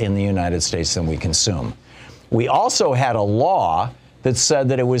oil in the United States than we consume. We also had a law that said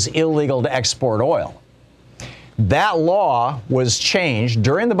that it was illegal to export oil. That law was changed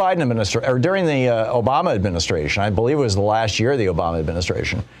during the Biden administration, or during the Obama administration. I believe it was the last year of the Obama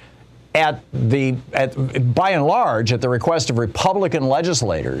administration. By and large, at the request of Republican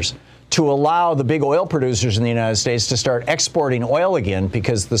legislators, to allow the big oil producers in the United States to start exporting oil again,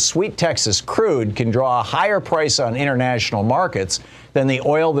 because the sweet Texas crude can draw a higher price on international markets than the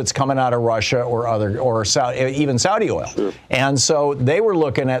oil that's coming out of Russia or even Saudi oil. Sure. And so they were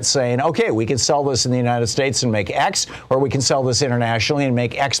looking at saying, okay, we can sell this in the United States and make X, or we can sell this internationally and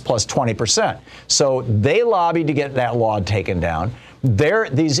make X plus 20%. So they lobbied to get that law taken down.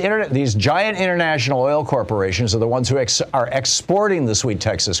 These giant international oil corporations are the ones who are exporting the sweet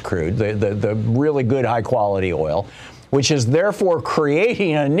Texas crude, the really good high quality oil, which is therefore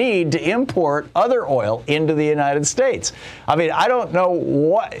creating a need to import other oil into the United States. I mean, I don't know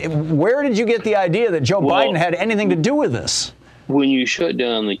where did you get the idea that Joe Biden had anything to do with this? When you shut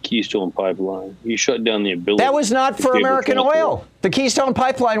down the Keystone Pipeline, you shut down the ability. That was not for American oil. The Keystone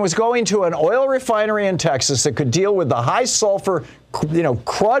Pipeline was going to an oil refinery in Texas that could deal with the high sulfur,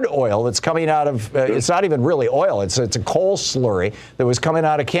 crud oil that's coming out of, it's not even really oil, it's a coal slurry that was coming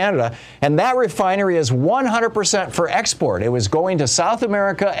out of Canada. And that refinery is 100% for export. It was going to South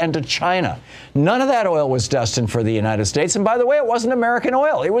America and to China. None of that oil was destined for the United States. And by the way, it wasn't American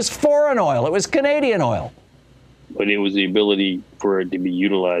oil. It was foreign oil. It was Canadian oil. But it was the ability for it to be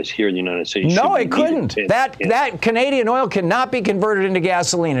utilized here in the United States. No, it couldn't. That Canadian oil cannot be converted into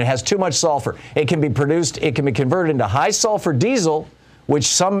gasoline. It has too much sulfur. It can be converted into high sulfur diesel,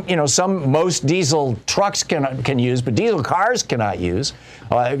 which most diesel trucks can use, but diesel cars cannot use.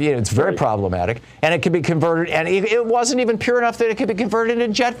 It's very problematic. And it can be converted, and it wasn't even pure enough that it could be converted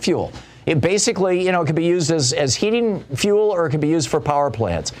into jet fuel. It basically, it can be used as heating fuel, or it can be used for power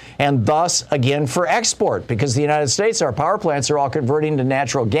plants, and thus, again, for export, because the United States, our power plants are all converting to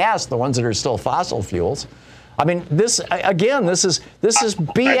natural gas, the ones that are still fossil fuels. I mean, this is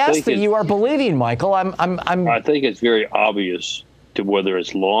BS that you are believing, Michael. I think it's very obvious to whether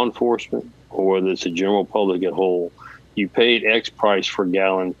it's law enforcement or whether it's the general public at whole. You paid X price per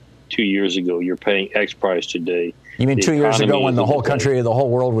gallon 2 years ago. You're paying X price today. You mean 2 years ago when the whole country, the whole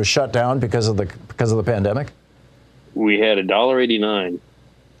world was shut down because of the pandemic? We had $1.89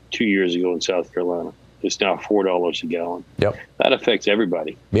 2 years ago in South Carolina. It's now $4 a gallon. Yep. That affects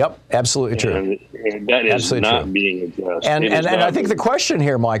everybody. Yep, absolutely true. And that is absolutely not true. Being addressed. And I think the question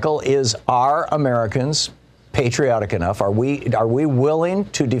here, Michael, is: are Americans patriotic enough? Are we willing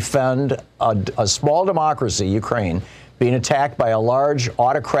to defend a small democracy, Ukraine, being attacked by a large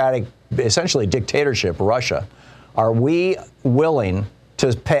autocratic, essentially dictatorship, Russia? Are we willing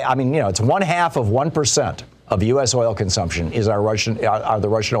to pay? I mean, it's 0.5% of U.S. oil consumption are the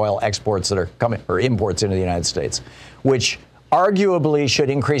Russian oil exports that are coming, or imports into the United States, which arguably should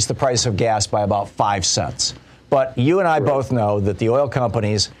increase the price of gas by about 5 cents. But you and I both know that the oil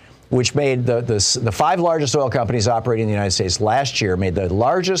companies, which made the 5 largest oil companies operating in the United States last year, made the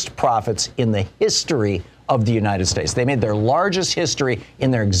largest profits in the history of the United States. They made their largest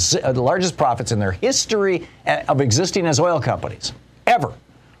largest profits in their history of existing as oil companies ever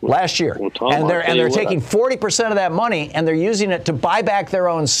last year. Well, Tom, and they're taking 40% of that money and they're using it to buy back their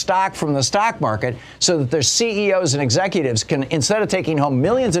own stock from the stock market, so that their CEOs and executives can, instead of taking home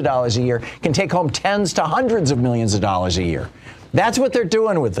millions of dollars a year, can take home tens to hundreds of millions of dollars a year. That's what they're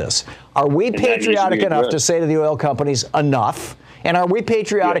doing with this. Are we patriotic enough to say to the oil companies, enough? And are we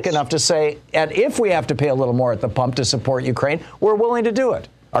patriotic enough to say, and if we have to pay a little more at the pump to support Ukraine, we're willing to do it?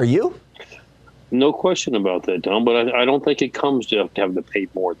 Are you? No question about that, Tom, but I don't think it comes to having to pay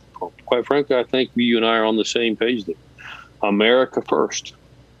more at the pump. Quite frankly, I think you and I are on the same page there. America first.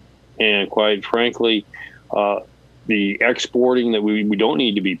 And quite frankly, the exporting that we don't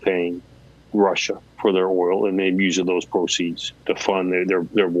need to be paying Russia for their oil, and maybe using those proceeds to fund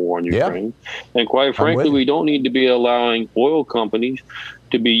their war on Ukraine. Yeah. And quite frankly, we don't need to be allowing oil companies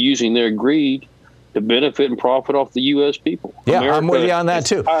to be using their greed to benefit and profit off the U.S. people. Yeah, America I'm with you on that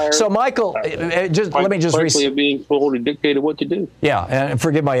too. So, Michael, let me just being told and dictated what to do. Yeah, and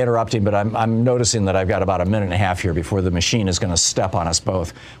forgive my interrupting, but I'm noticing that I've got about a minute and a half here before the machine is going to step on us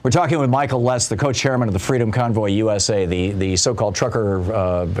both. We're talking with Michael Letts, the co-chairman of the Freedom Convoy USA, the so-called trucker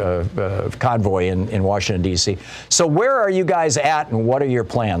convoy in Washington, D.C. So where are you guys at, and what are your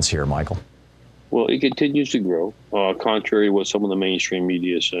plans here, Michael? Well, it continues to grow, contrary to what some of the mainstream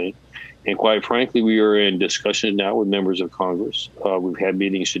media is saying. And quite frankly, we are in discussions now with members of Congress. We've had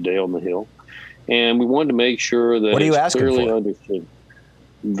meetings today on the Hill. And we wanted to make sure that what are you it's clearly for? Understood.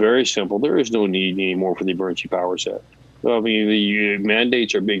 Very simple. There is no need anymore for the Emergency Powers Act. I mean, the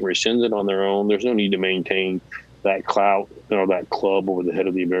mandates are being rescinded on their own. There's no need to maintain that clout or that club over the head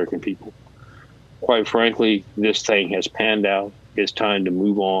of the American people. Quite frankly, this thing has panned out. It's time to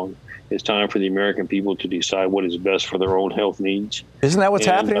move on. It's time for the American people to decide what is best for their own health needs. Isn't that what's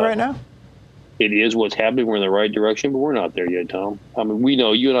happening right now? It is what's happening. We're in the right direction, but we're not there yet, Tom. I mean, we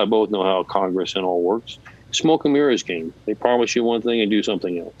know, you and I both know how Congress and all works. Smoke and mirrors game. They promise you one thing and do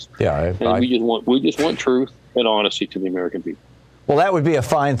something else. Yeah, we just want truth and honesty to the American people. Well, that would be a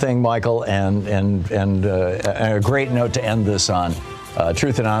fine thing, Michael, and a great note to end this on.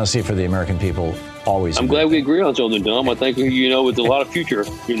 Truth and honesty for the American people. Always. I'm glad we agree on something, Tom. I think, it's a lot of future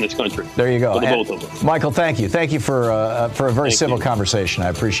in this country. There you go. For the both of us. Michael, thank you. Thank you for a very civil conversation. I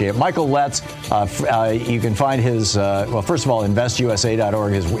appreciate it. Michael Letts, you can find his, first of all,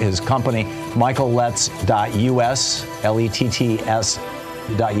 investusa.org, his company, michaelletts.us,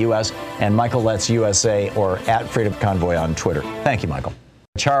 LETTS.us, and Michael Letts USA or at Freedom Convoy on Twitter. Thank you, Michael.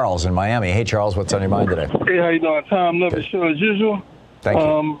 Charles in Miami. Hey, Charles, what's on your mind today? Hey, how you doing, Tom? Love the show as usual. Thank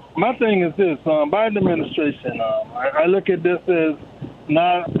you. My thing is this, Biden administration, I look at this as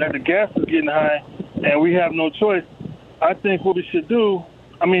now that the gas is getting high and we have no choice. I think what we should do,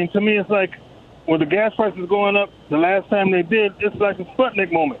 to me it's like when the gas prices going up, the last time they did, it's like a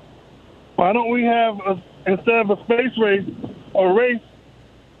Sputnik moment. Why don't we have, instead of a space race or race,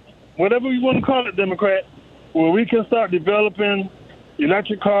 whatever you want to call it, Democrat, where we can start developing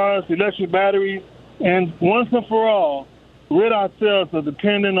electric cars, electric batteries, and once and for all, rid ourselves of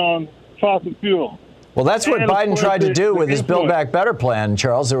depending on fossil fuel. Well, that's what Biden tried to do with his Build Back Better plan,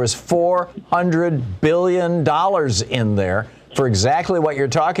 Charles. There was $400 billion in there for exactly what you're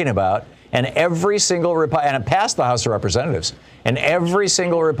talking about. And every single and it passed the House of Representatives. And every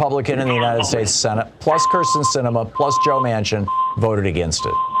single Republican in the United States Senate, plus Kirsten Sinema, plus Joe Manchin, voted against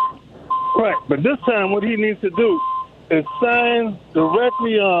it. Right. But this time what he needs to do is sign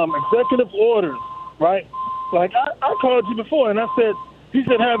directly executive orders, right? Like I called you before, and I said he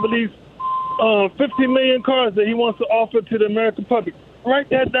should have at least 50 million cars that he wants to offer to the American public. Write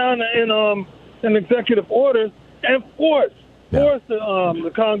that down in executive orders and force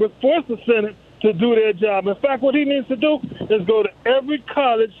the Congress, force the Senate to do their job. In fact, what he needs to do is go to every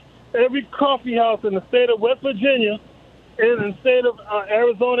college, every coffee house in the state of West Virginia, and in the state of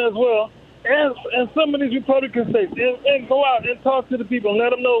Arizona as well, and some of these Republican states, and go out and talk to the people and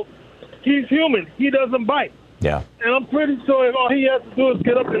let them know he's human. He doesn't bite. Yeah. And I'm pretty sure all he has to do is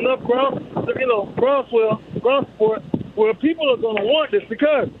get up enough ground support where people are going to want this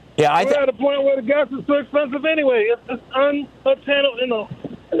because we're at a point where the gas is too expensive anyway. It's unattainable,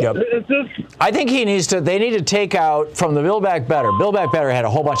 Yep. It's just. I think they need to take out from the Build Back Better. Build Back Better had a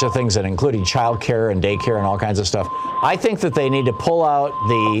whole bunch of things in it, including child care and daycare and all kinds of stuff. I think that they need to pull out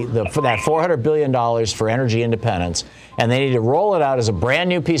that $400 billion for energy independence, and they need to roll it out as a brand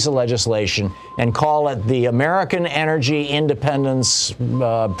new piece of legislation and call it the American Energy Independence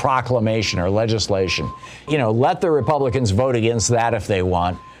Proclamation or legislation. Let the Republicans vote against that if they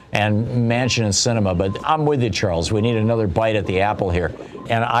want. And Manchin and Sinema. But I'm with you, Charles. We need another bite at the apple here.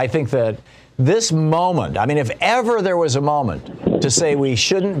 And I think that this moment, if ever there was a moment to say we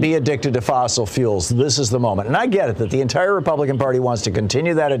shouldn't be addicted to fossil fuels, this is the moment. And I get it that the entire Republican Party wants to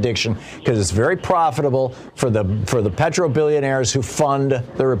continue that addiction because it's very profitable for the petro-billionaires who fund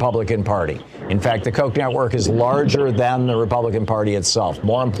the Republican Party. In fact, the Koch network is larger than the Republican Party itself.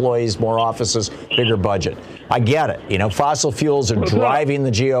 More employees, more offices, bigger budget. I get it. Fossil fuels are driving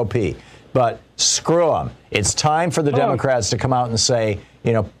the GOP. But screw them. It's time for the Democrats to come out and say,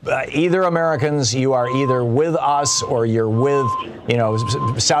 either Americans, you are either with us or you're with,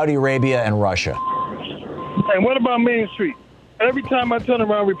 Saudi Arabia and Russia. And what about Main Street? Every time I turn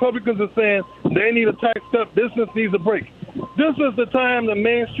around, Republicans are saying they need a tax cut. Business needs a break. this is the time that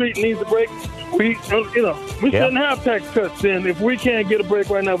Main Street needs a break. We shouldn't have tax cuts then if we can't get a break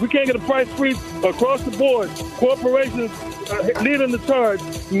right now. If we can't get a price freeze across the board, corporations leading the charge,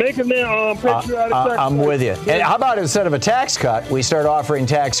 making their patriotic sacrifice. I'm with you. And how about instead of a tax cut, we start offering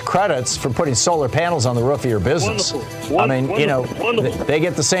tax credits for putting solar panels on the roof of your business? Wonderful. They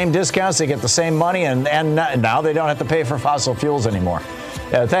get the same discounts, they get the same money, and now they don't have to pay for fossil fuels anymore.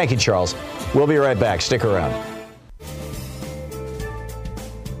 Thank you, Charles. We'll be right back. Stick around.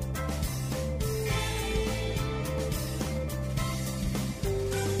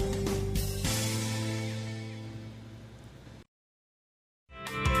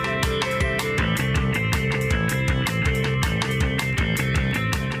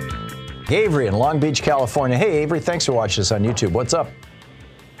 Avery in Long Beach, California. Hey, Avery, thanks for watching us on YouTube. What's up?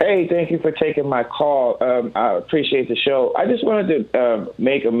 Hey, thank you for taking my call. I appreciate the show. I just wanted to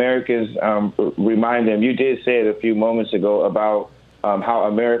make Americans remind them, you did say it a few moments ago about how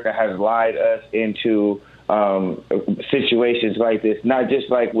America has lied us into situations like this, not just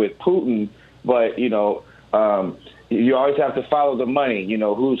like with Putin, but, you always have to follow the money.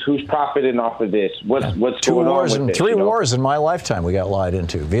 Who's profiting off of this? What's going on with this? Three wars in my lifetime we got lied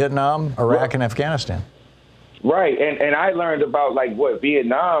into: Vietnam, Iraq, and Afghanistan. Right, and I learned about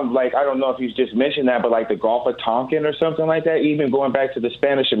Vietnam. I don't know if you just mentioned that, but the Gulf of Tonkin or something like that. Even going back to the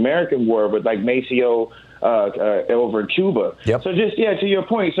Spanish-American War with Maceo over in Cuba. Yep. So just to your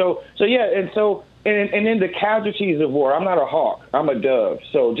point. And then the casualties of war. I'm not a hawk. I'm a dove.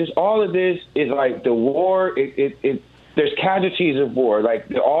 So just all of this is the war. There's casualties of war.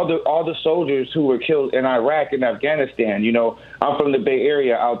 All the soldiers who were killed in Iraq and Afghanistan. I'm from the Bay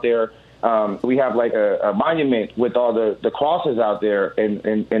Area out there. We have a monument with all the crosses out there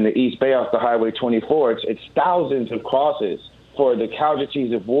in the East Bay off the Highway 24. It's thousands of crosses for the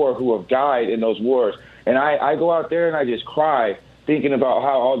casualties of war who have died in those wars. And I go out there and I just cry, thinking about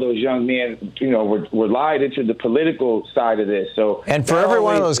how all those young men, were lied into the political side of this. And for every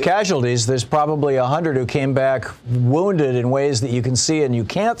one of those casualties, there's probably 100 who came back wounded in ways that you can see and you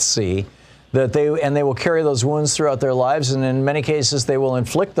can't see, they will carry those wounds throughout their lives, and in many cases, they will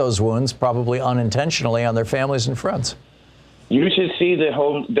inflict those wounds, probably unintentionally, on their families and friends. You should see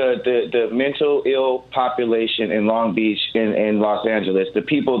the mental ill population in Long Beach and Los Angeles. The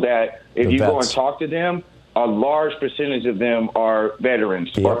people that, if you go and talk to them, a large percentage of them are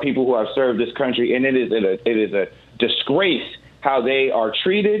veterans or people who have served this country, and it is a disgrace how they are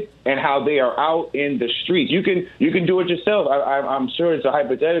treated and how they are out in the streets. You can do it yourself. I'm sure it's a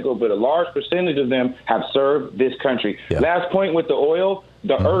hypothetical, but a large percentage of them have served this country. Yeah. Last point with the oil,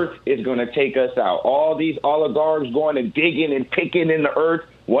 the earth is going to take us out. All these oligarchs going and digging and picking in the earth.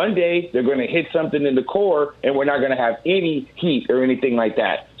 One day they're going to hit something in the core, and we're not going to have any heat or anything like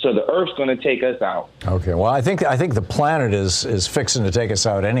that. So the Earth's going to take us out. Okay. Well, I think the planet is fixing to take us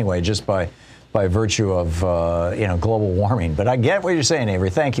out anyway, just by virtue of global warming. But I get what you're saying, Avery.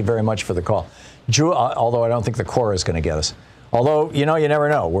 Thank you very much for the call. Although I don't think the core is going to get us. Although you never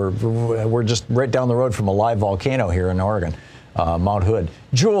know. We're just right down the road from a live volcano here in Oregon, Mount Hood.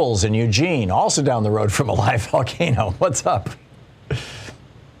 Jules in Eugene, also down the road from a live volcano. What's up?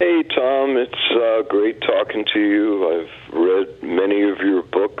 Hey, Tom, it's great talking to you. I've read many of your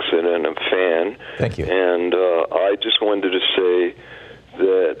books and I'm a fan. Thank you. And I just wanted to say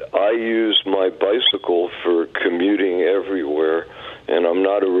that I use my bicycle for commuting everywhere, and I'm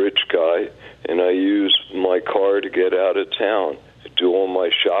not a rich guy, and I use my car to get out of town, to do all my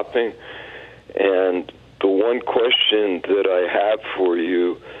shopping. And the one question that I have for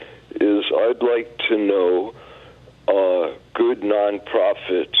you is I'd like to know good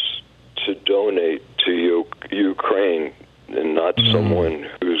nonprofits to donate to Ukraine and not someone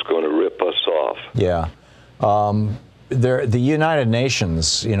who's going to rip us off. Yeah. The United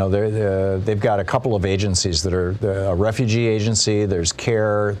Nations, they've got a couple of agencies that are a refugee agency, there's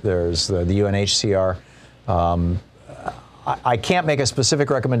CARE, there's the UNHCR. I can't make a specific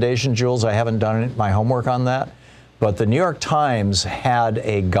recommendation, Jules. I haven't done my homework on that. But the New York Times had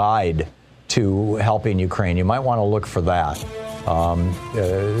a guide to helping Ukraine. You might want to look for that.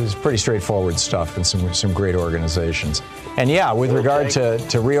 It's pretty straightforward stuff and some great organizations. And yeah, with regard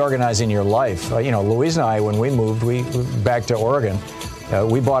to reorganizing your life, Louise and I, when we moved back to Oregon,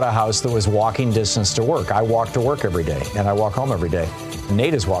 we bought a house that was walking distance to work. I walk to work every day, and I walk home every day.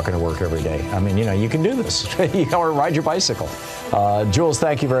 Nate is walking to work every day. I mean, you can do this. Or ride your bicycle. Jules,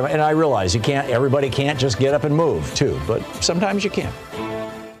 thank you very much. And I realize everybody can't just get up and move, too, but sometimes you can.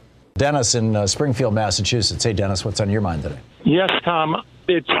 Dennis in Springfield, Massachusetts. Hey, Dennis, what's on your mind today? Yes, Tom.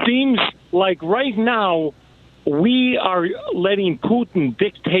 It seems like right now we are letting Putin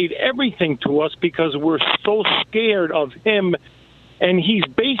dictate everything to us because we're so scared of him, and he's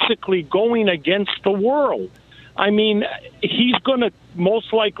basically going against the world. I mean, he's going to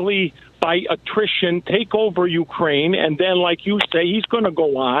most likely, by attrition, take over Ukraine, and then, like you say, he's going to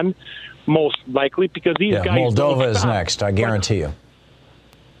go on, most likely, because these guys... Moldova is next, I guarantee you.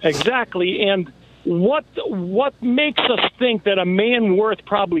 Exactly, and what makes us think that a man worth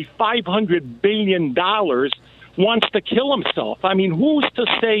probably $500 billion wants to kill himself? I mean, who's to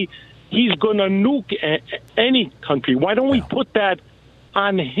say he's going to nuke any country? Why don't we put that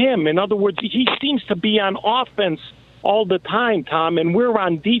on him? In other words, he seems to be on offense all the time, Tom, and we're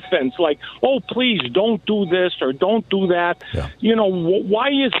on defense, like, oh, please don't do this or don't do that. Yeah. You know, why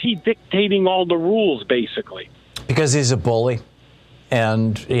is he dictating all the rules, basically? Because he's a bully.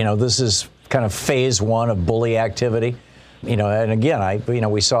 And, you know, this is kind of phase one of bully activity. You know, and again,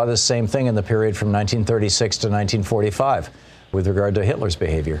 we saw this same thing in the period from 1936 to 1945 with regard to Hitler's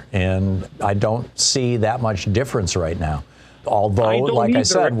behavior. And I don't see that much difference right now. Although, like I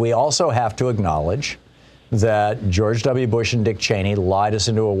said, we also have to acknowledge that George W. Bush and Dick Cheney lied us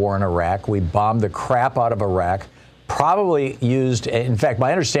into a war in Iraq. We bombed the crap out of Iraq, probably used, in fact,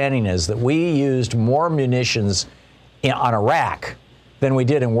 my understanding is that we used more munitions on Iraq than we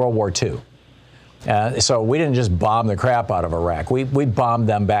did in World War II. So we didn't just bomb the crap out of Iraq. We bombed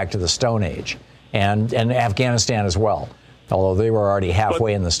them back to the Stone Age, and Afghanistan as well, although they were already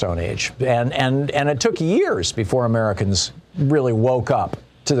halfway in the Stone Age. And it took years before Americans really woke up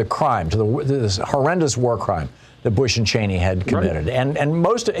to the crime, to this horrendous war crime that Bush and Cheney had committed. Right. And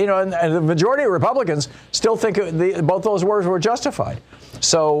most, you know, and the majority of Republicans still think both those wars were justified.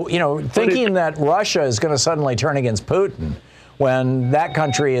 So, you know, thinking that Russia is going to suddenly turn against Putin when that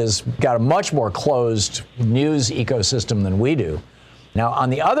country has got a much more closed news ecosystem than we do. Now,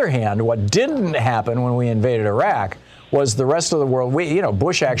 on the other hand, what didn't happen when we invaded Iraq was the rest of the world.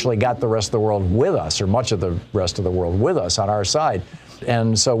 Bush actually got the rest of the world with us, or much of the rest of the world with us on our side.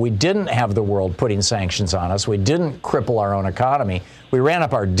 And so we didn't have the world putting sanctions on us. We didn't cripple our own economy. We ran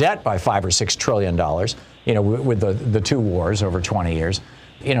up our debt by $5 or $6 trillion, you know, with the two wars over 20 years.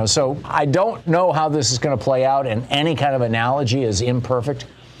 You know, so I don't know how this is going to play out, and any kind of analogy is imperfect.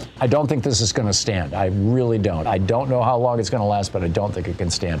 I don't think this is going to stand. I really don't. I don't know how long it's going to last, but I don't think it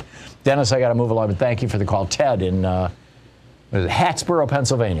can stand. Dennis, I got to move along, but thank you for the call. Ted in Hatboro,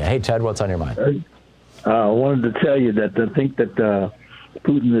 Pennsylvania. Hey, Ted, what's on your mind? I wanted to tell you that I think that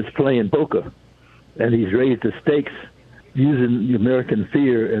Putin is playing poker, and he's raised the stakes using the American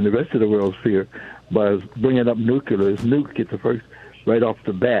fear and the rest of the world's fear by bringing up nuclear. His nuke gets the first right off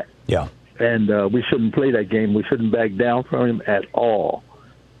the bat. Yeah. And we shouldn't play that game. We shouldn't back down from him at all.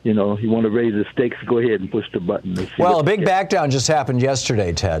 You know, you want to raise the stakes, go ahead and push the button. Well, a big back down just happened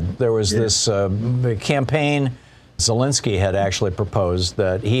yesterday, Ted. There was this campaign. Zelensky had actually proposed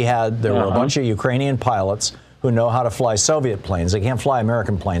that there were a bunch of Ukrainian pilots who know how to fly Soviet planes. They can't fly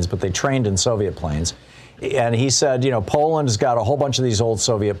American planes, but they trained in Soviet planes. And he said, you know, Poland has got a whole bunch of these old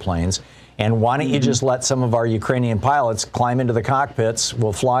Soviet planes. And why don't you just let some of our Ukrainian pilots climb into the cockpits?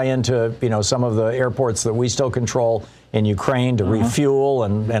 We'll fly into, you know, some of the airports that we still control in Ukraine to refuel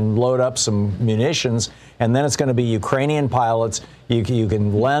and load up some munitions. And then it's going to be Ukrainian pilots. You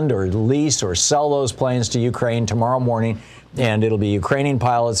can lend or lease or sell those planes to Ukraine tomorrow morning. And it'll be Ukrainian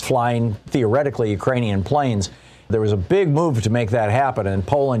pilots flying, theoretically, Ukrainian planes. There was a big move to make that happen, and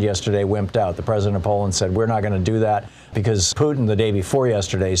Poland yesterday wimped out. The president of Poland said, we're not going to do that, because Putin the day before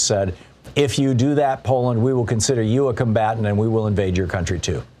yesterday said, if you do that, Poland, we will consider you a combatant and we will invade your country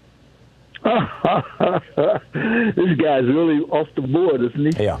too. This guy's really off the board,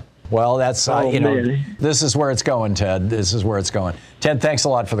 isn't he? Yeah. Well, that's, this is where it's going, Ted. This is where it's going. Ted, thanks a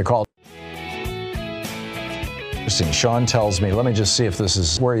lot for the call. Interesting. Sean tells me, let me just see if this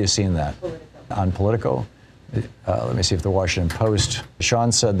is, where are you seeing that? On Politico? Let me see if the Washington Post.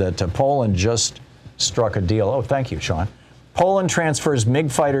 Sean said that Poland just struck a deal. Oh, thank you, Sean. Poland transfers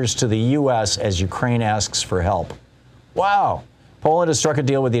MiG fighters to the U.S. as Ukraine asks for help. Wow. Poland has struck a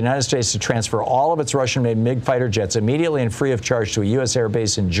deal with the United States to transfer all of its Russian-made MiG fighter jets immediately and free of charge to a U.S. air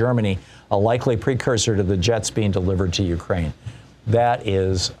base in Germany, a likely precursor to the jets being delivered to Ukraine. That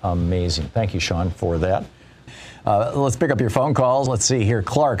is amazing. Thank you, Sean, for that. Let's pick up your phone calls. Let's see here.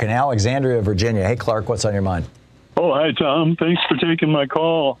 Clark in Alexandria, Virginia. Hey, Clark, what's on your mind? Oh, hi, Tom. Thanks for taking my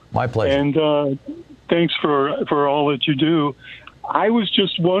call. My pleasure. And thanks for all that you do. I was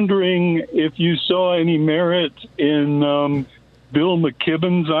just wondering if you saw any merit in Bill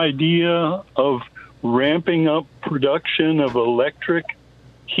McKibben's idea of ramping up production of electric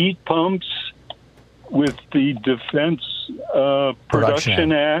heat pumps with the Defense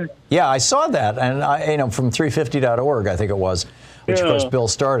Production Act? Yeah, I saw that, and from 350.org, I think it was, which of course Bill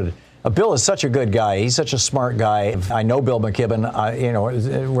started. Bill is such a good guy. He's such a smart guy. I know Bill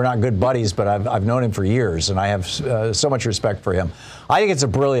McKibben. We're not good buddies, but I've known him for years, and I have so much respect for him. I think it's a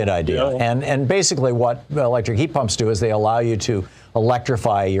brilliant idea. Yeah. And basically what electric heat pumps do is they allow you to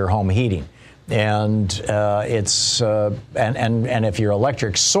electrify your home heating. And and if your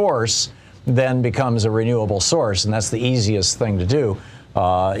electric source then becomes a renewable source, and that's the easiest thing to do.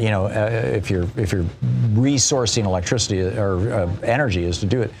 If you're resourcing electricity or energy is to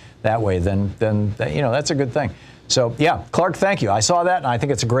do it that way, then that's a good thing. So yeah, Clark, thank you. I saw that, and I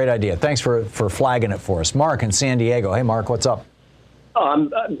think it's a great idea. Thanks for flagging it for us. Mark in San Diego. Hey, Mark, what's up?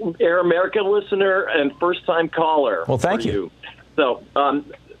 Air America listener and first-time caller. Well, thank you. So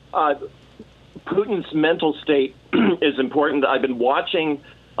Putin's mental state is important. I've been watching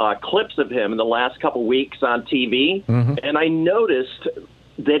clips of him in the last couple weeks on TV, and I noticed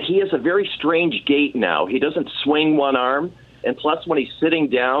that he has a very strange gait now. He doesn't swing one arm, and plus when he's sitting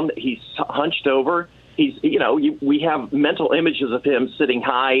down, he's hunched over. We have mental images of him sitting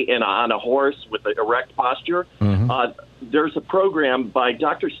high and on a horse with an erect posture. There's a program by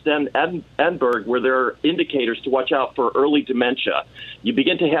Dr. Sten Edberg where there are indicators to watch out for early dementia. You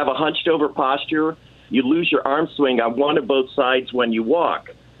begin to have a hunched over posture. You lose your arm swing on one of both sides when you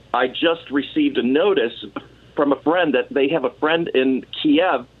walk. I just received a notice from a friend that they have a friend in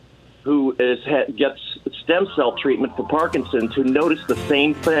Kiev who gets stem cell treatment for Parkinson's who noticed the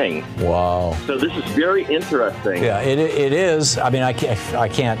same thing. Wow. So this is very interesting. Yeah, it is. I mean, I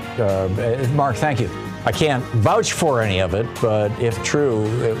can't Mark, thank you. I can't vouch for any of it, but if true,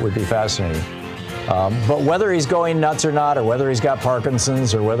 it would be fascinating. But whether he's going nuts or not, or whether he's got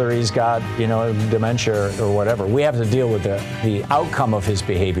Parkinson's, or whether he's got, dementia or whatever, we have to deal with the outcome of his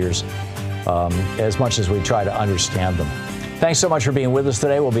behaviors as much as we try to understand them. Thanks so much for being with us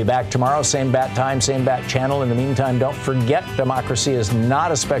today. We'll be back tomorrow, same bat time, same bat channel. In the meantime, don't forget, democracy is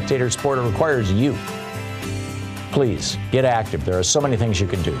not a spectator sport. It requires you. Please get active. There are so many things you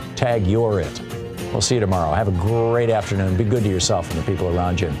can do. Tag You're It. We'll see you tomorrow. Have a great afternoon. Be good to yourself and the people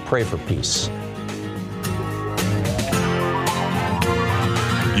around you, and pray for peace.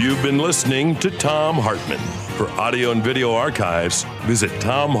 You've been listening to Thom Hartmann. For audio and video archives, visit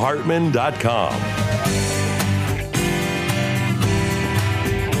thomhartmann.com.